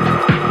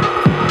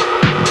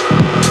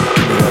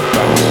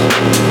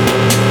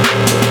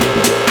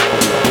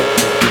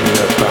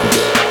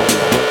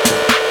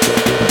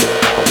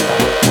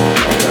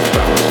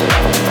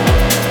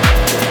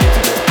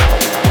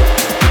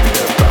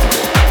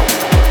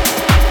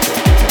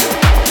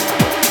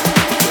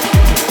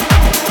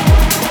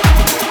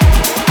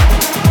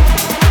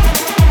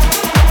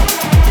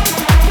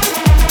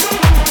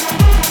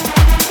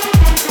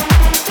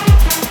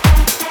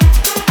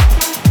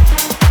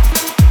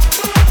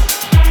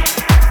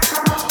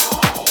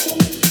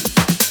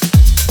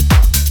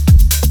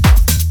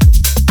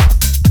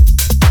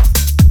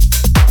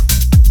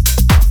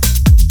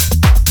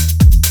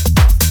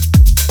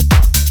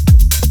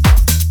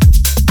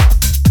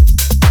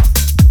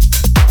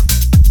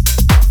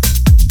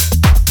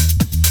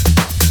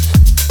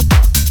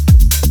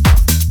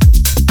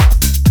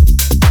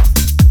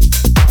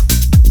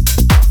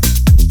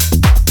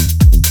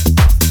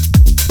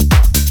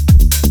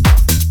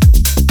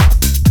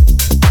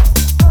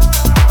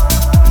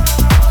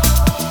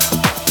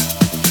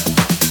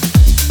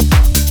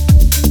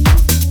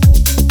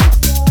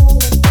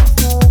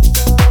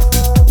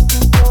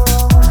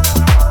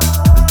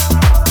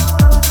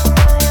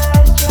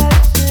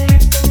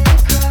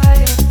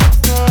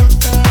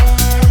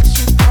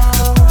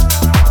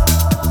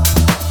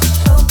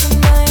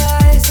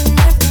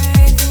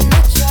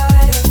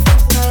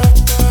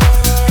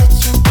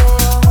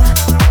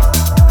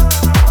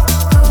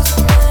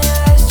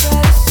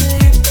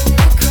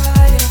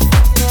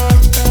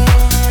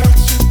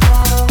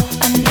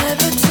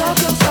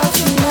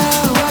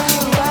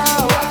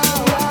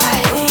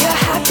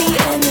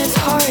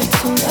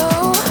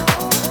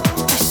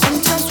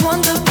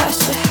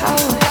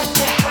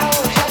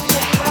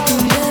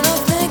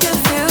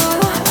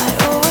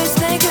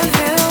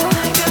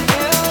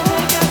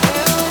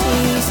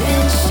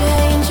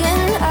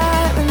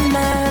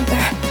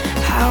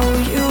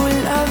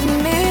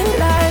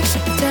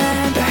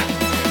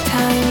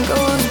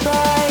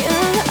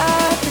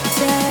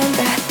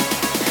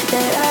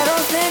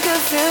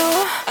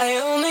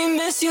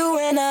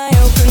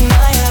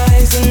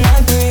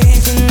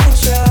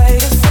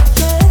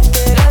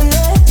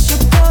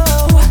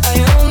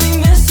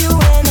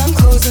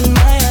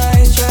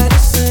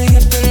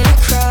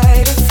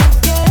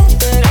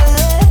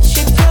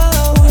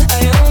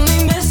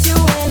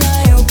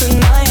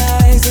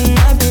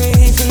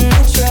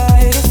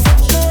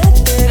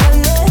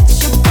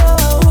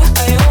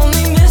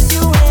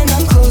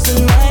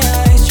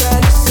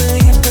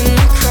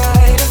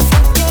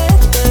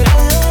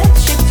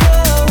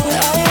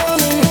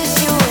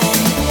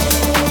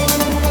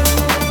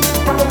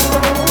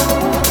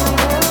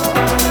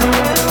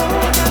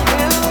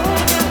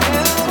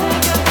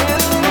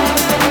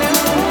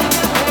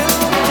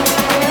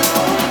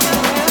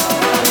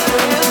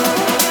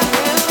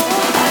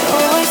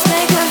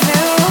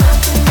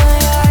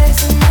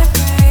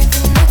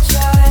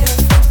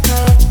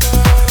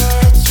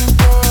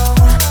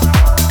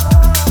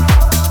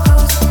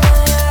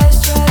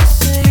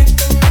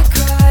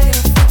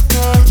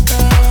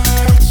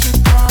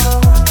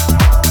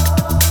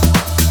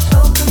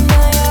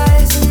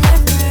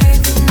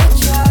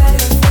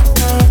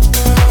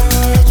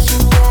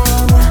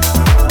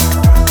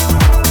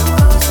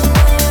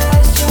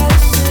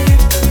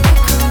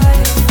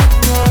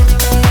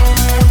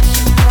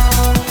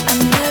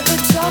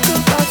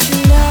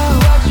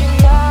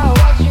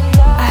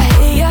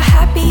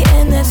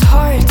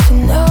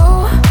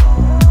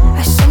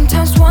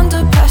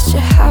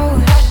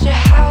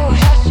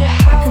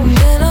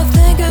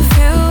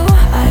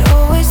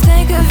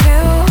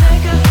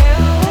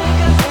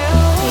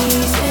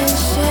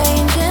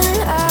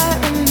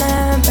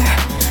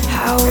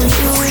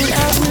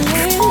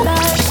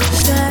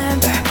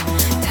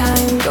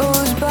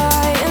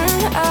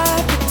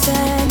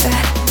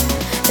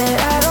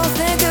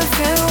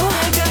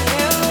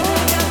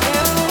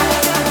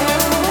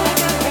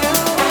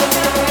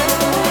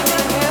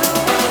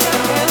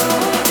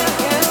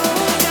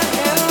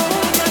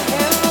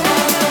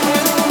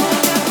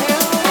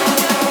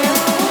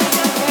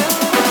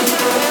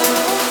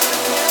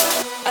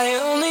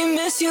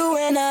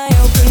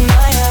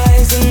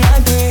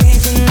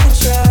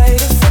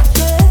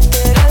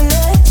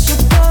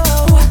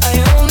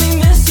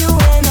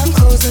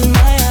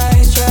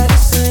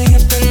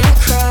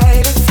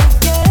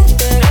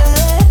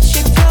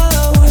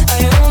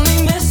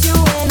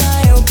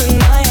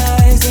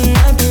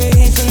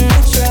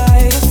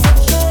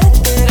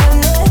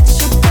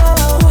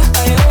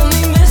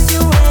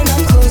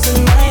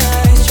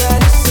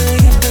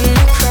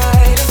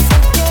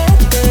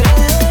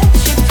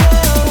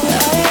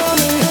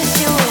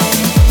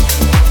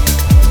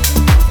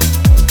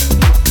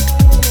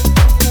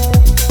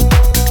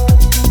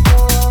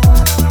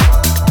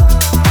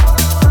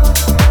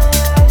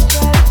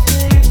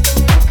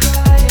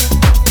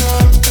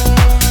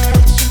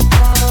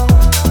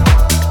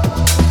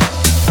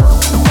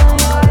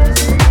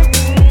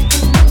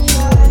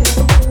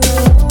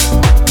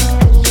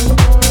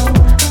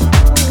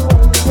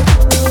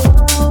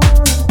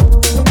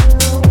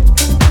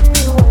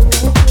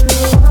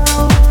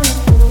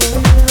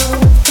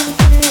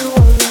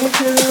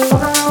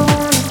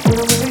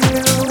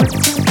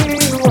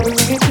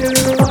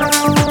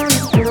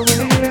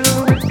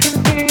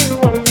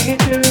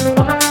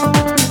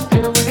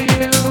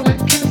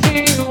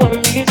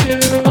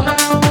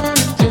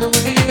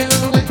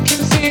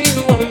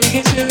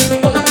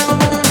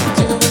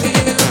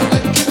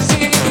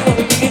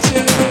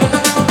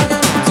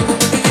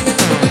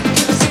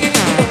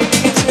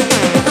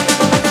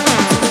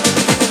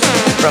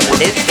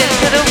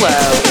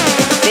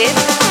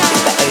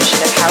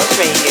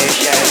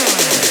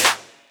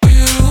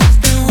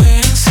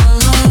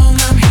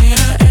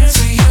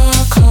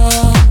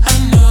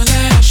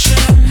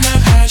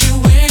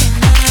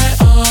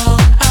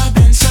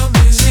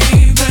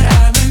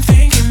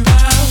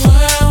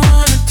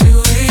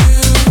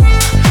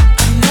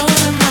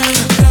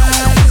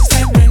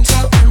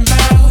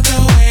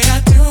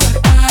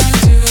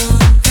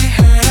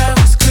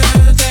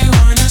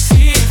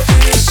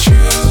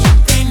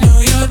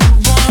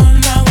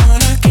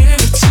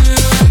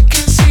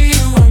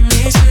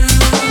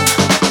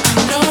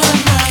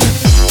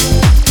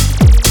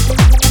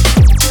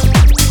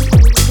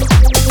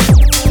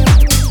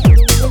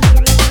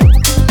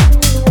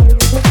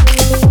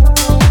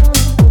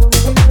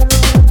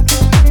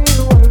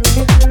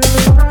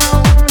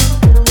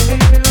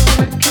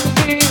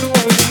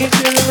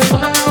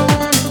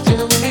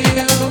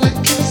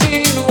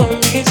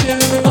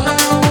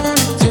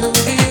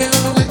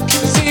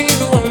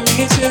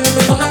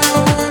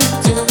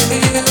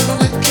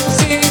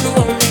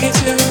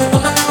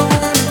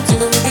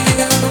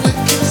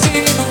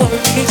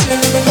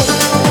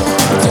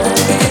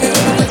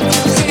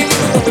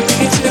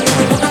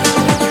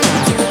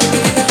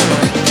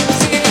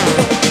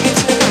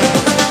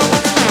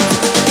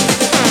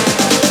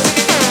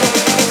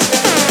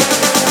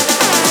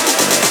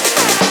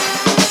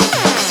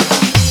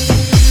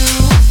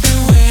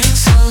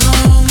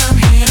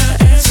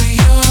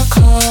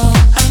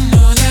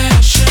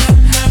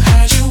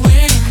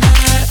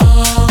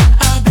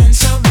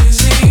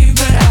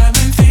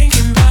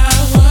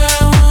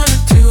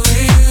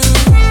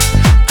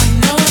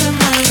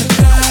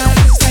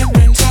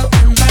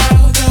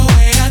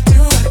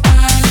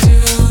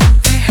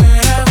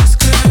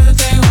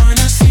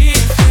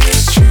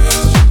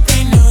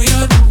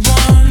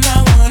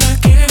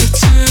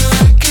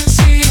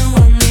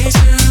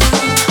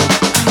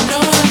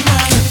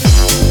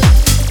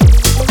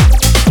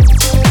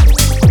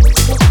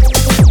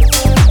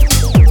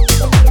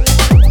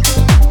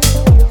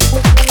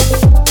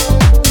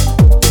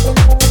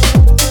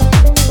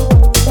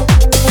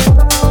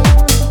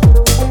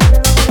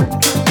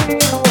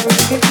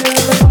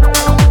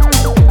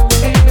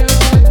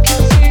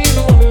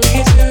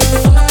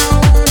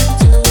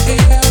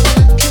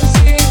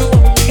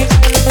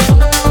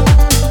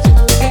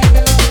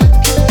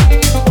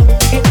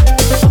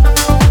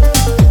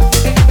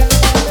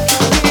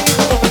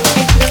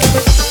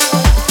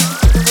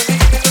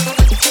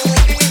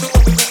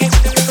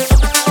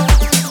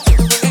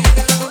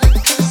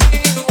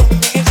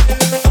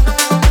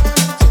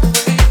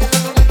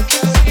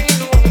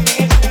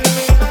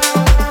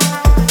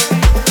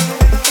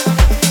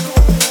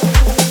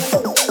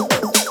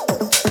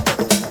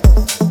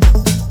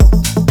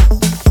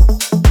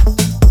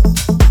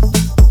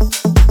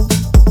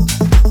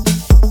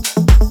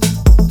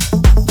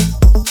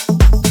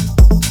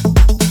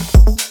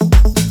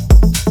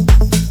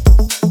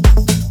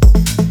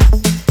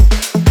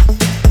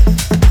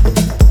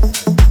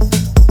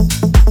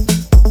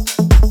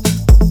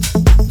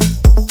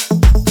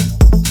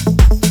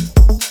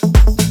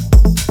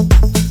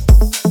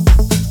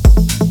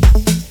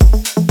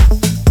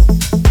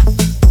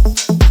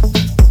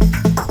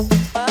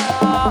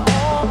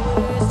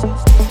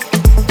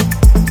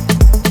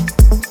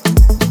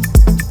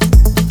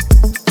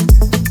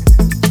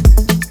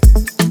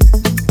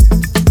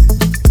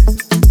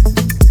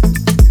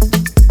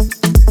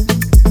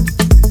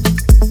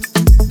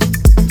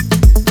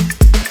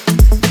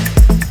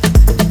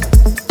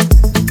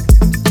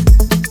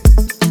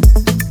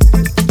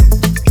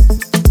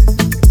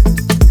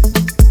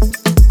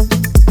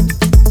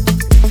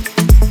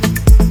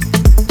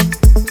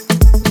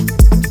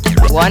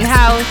 One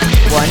house,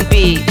 one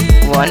beat,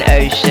 one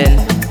ocean.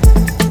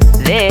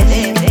 This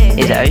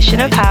is Ocean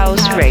of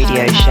House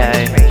Radio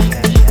Show.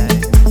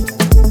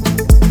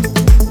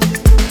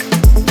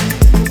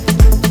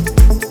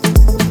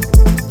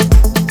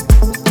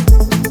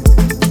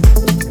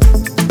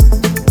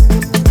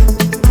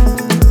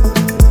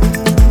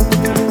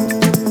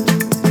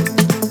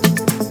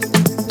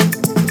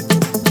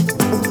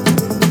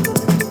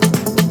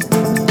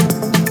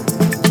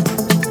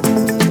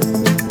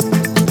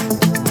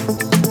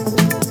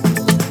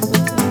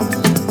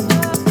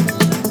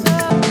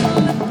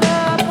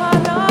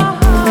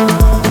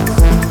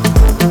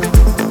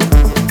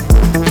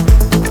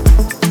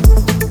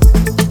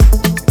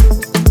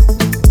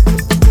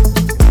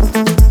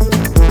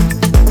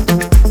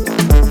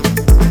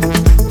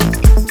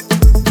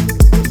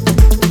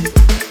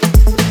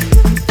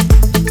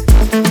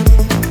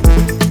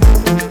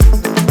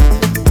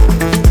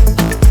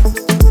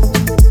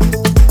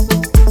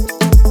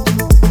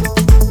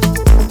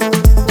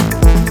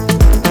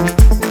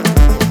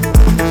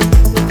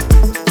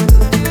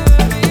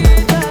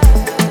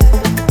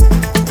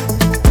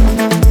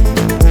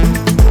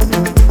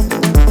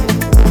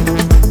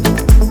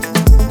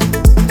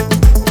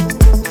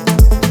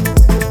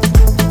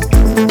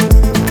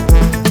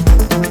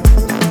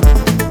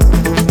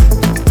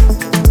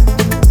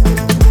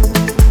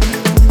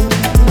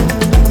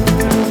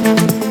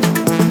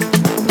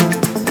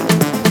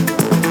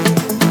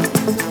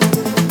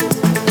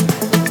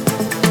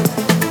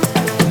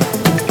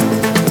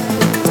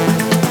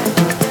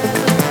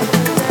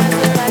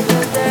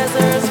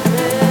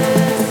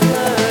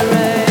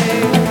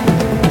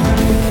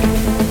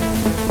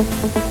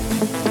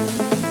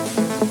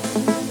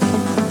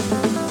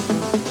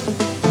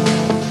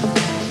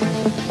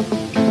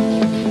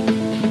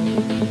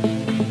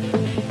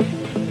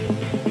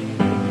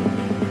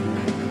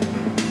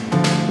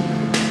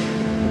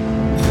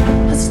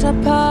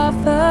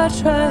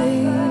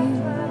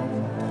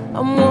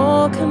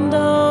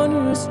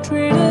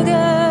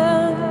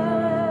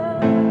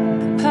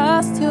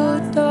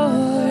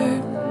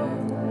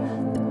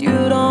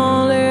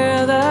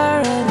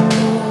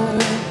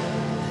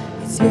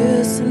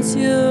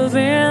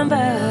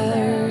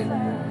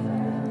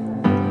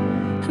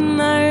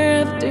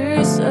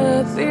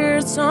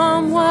 disappeared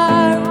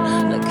somewhere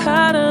like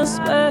outer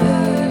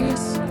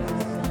space.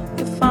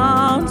 You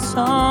found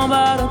some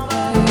other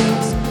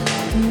place,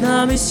 and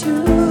I miss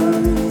you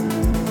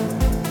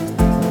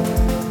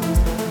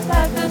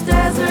like the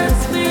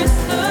deserts miss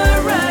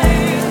the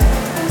rain.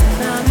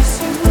 And I miss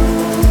you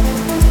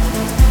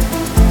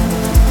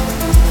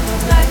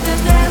like the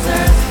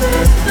deserts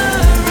miss the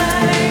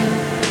rain.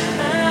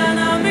 And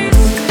I miss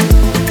you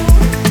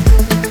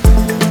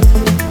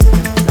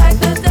like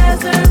the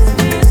deserts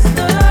miss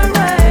the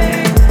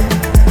rain.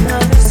 And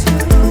I miss you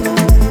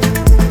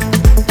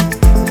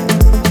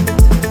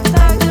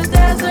like the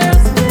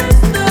deserts miss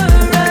the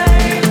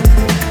rain.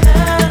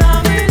 And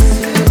I miss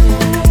you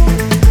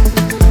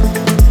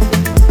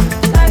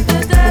like the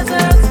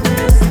deserts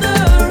miss the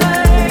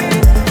rain.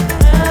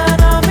 And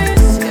I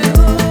miss you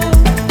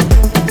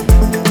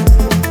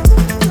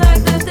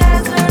like the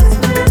deserts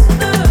miss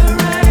the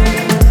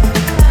rain.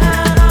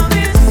 And I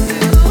miss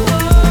you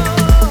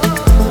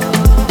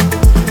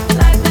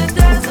like the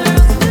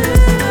deserts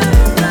miss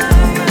the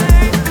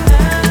rain. And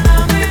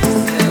I miss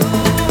you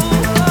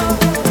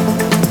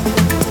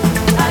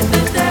like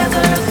the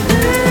deserts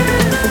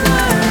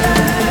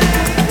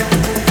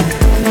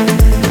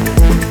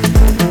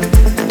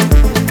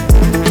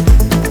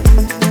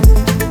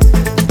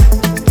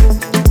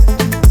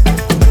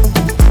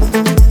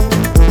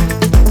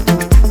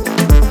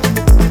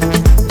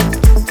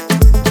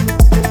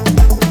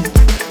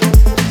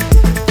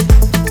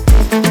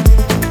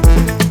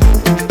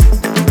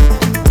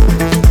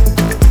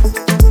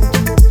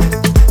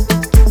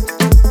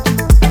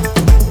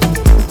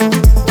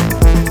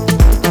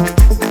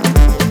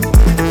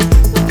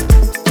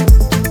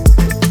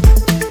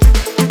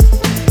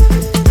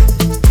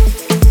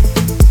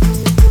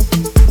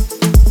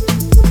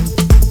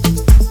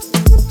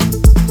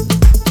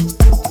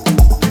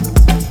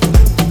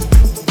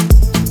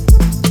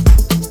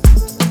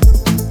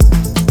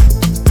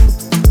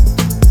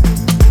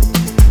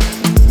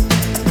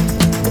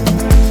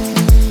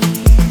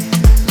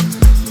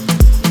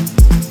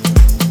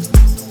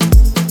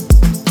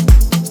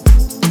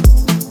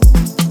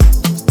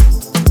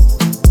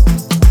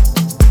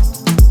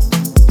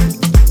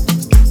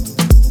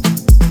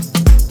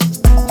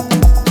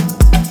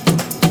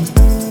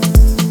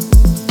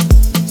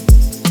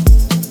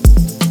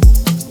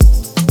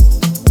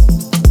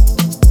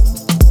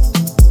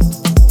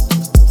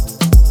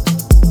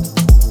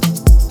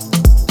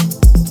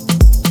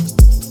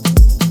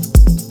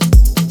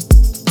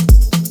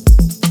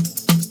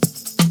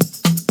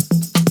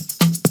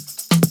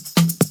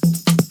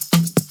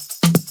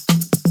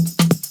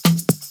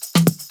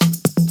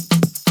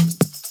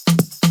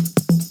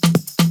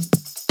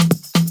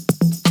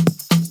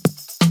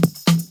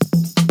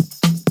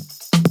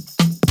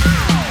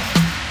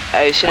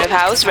Ocean of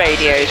House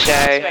Radio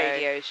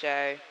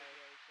Show.